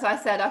today. And as I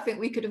said, I think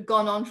we could have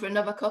gone on for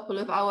another couple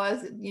of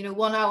hours.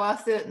 1 hour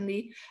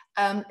certainly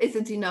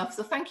isn't enough.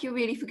 So thank you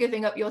really for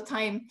giving up your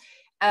time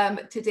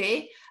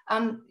today.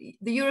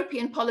 The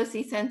European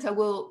Policy Centre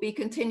will be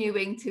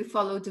continuing to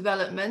follow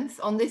developments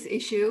on this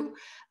issue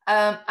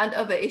and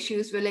other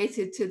issues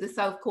related to the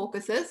South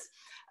Caucasus.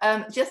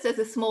 Just as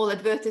a small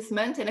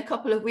advertisement, in a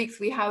couple of weeks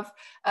we have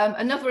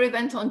another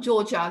event on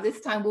Georgia.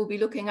 This time we'll be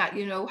looking at,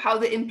 how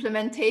the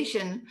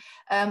implementation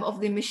of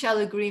the Michel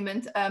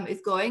Agreement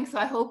is going. So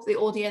I hope the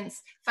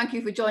audience, thank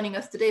you for joining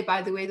us today,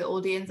 by the way, the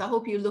audience. I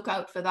hope you look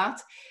out for that.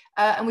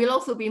 And we'll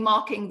also be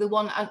marking the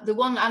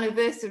one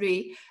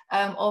anniversary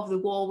of the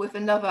war with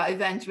another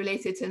event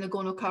related to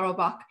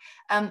Nagorno-Karabakh.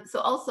 So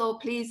also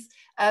please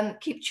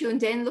keep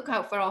tuned in, look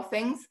out for our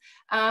things.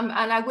 And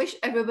I wish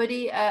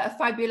everybody a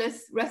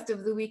fabulous rest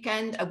of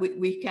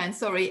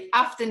the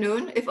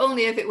afternoon, if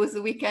only if it was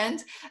the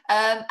weekend,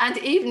 and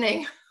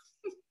evening.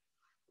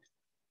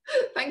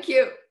 Thank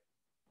you.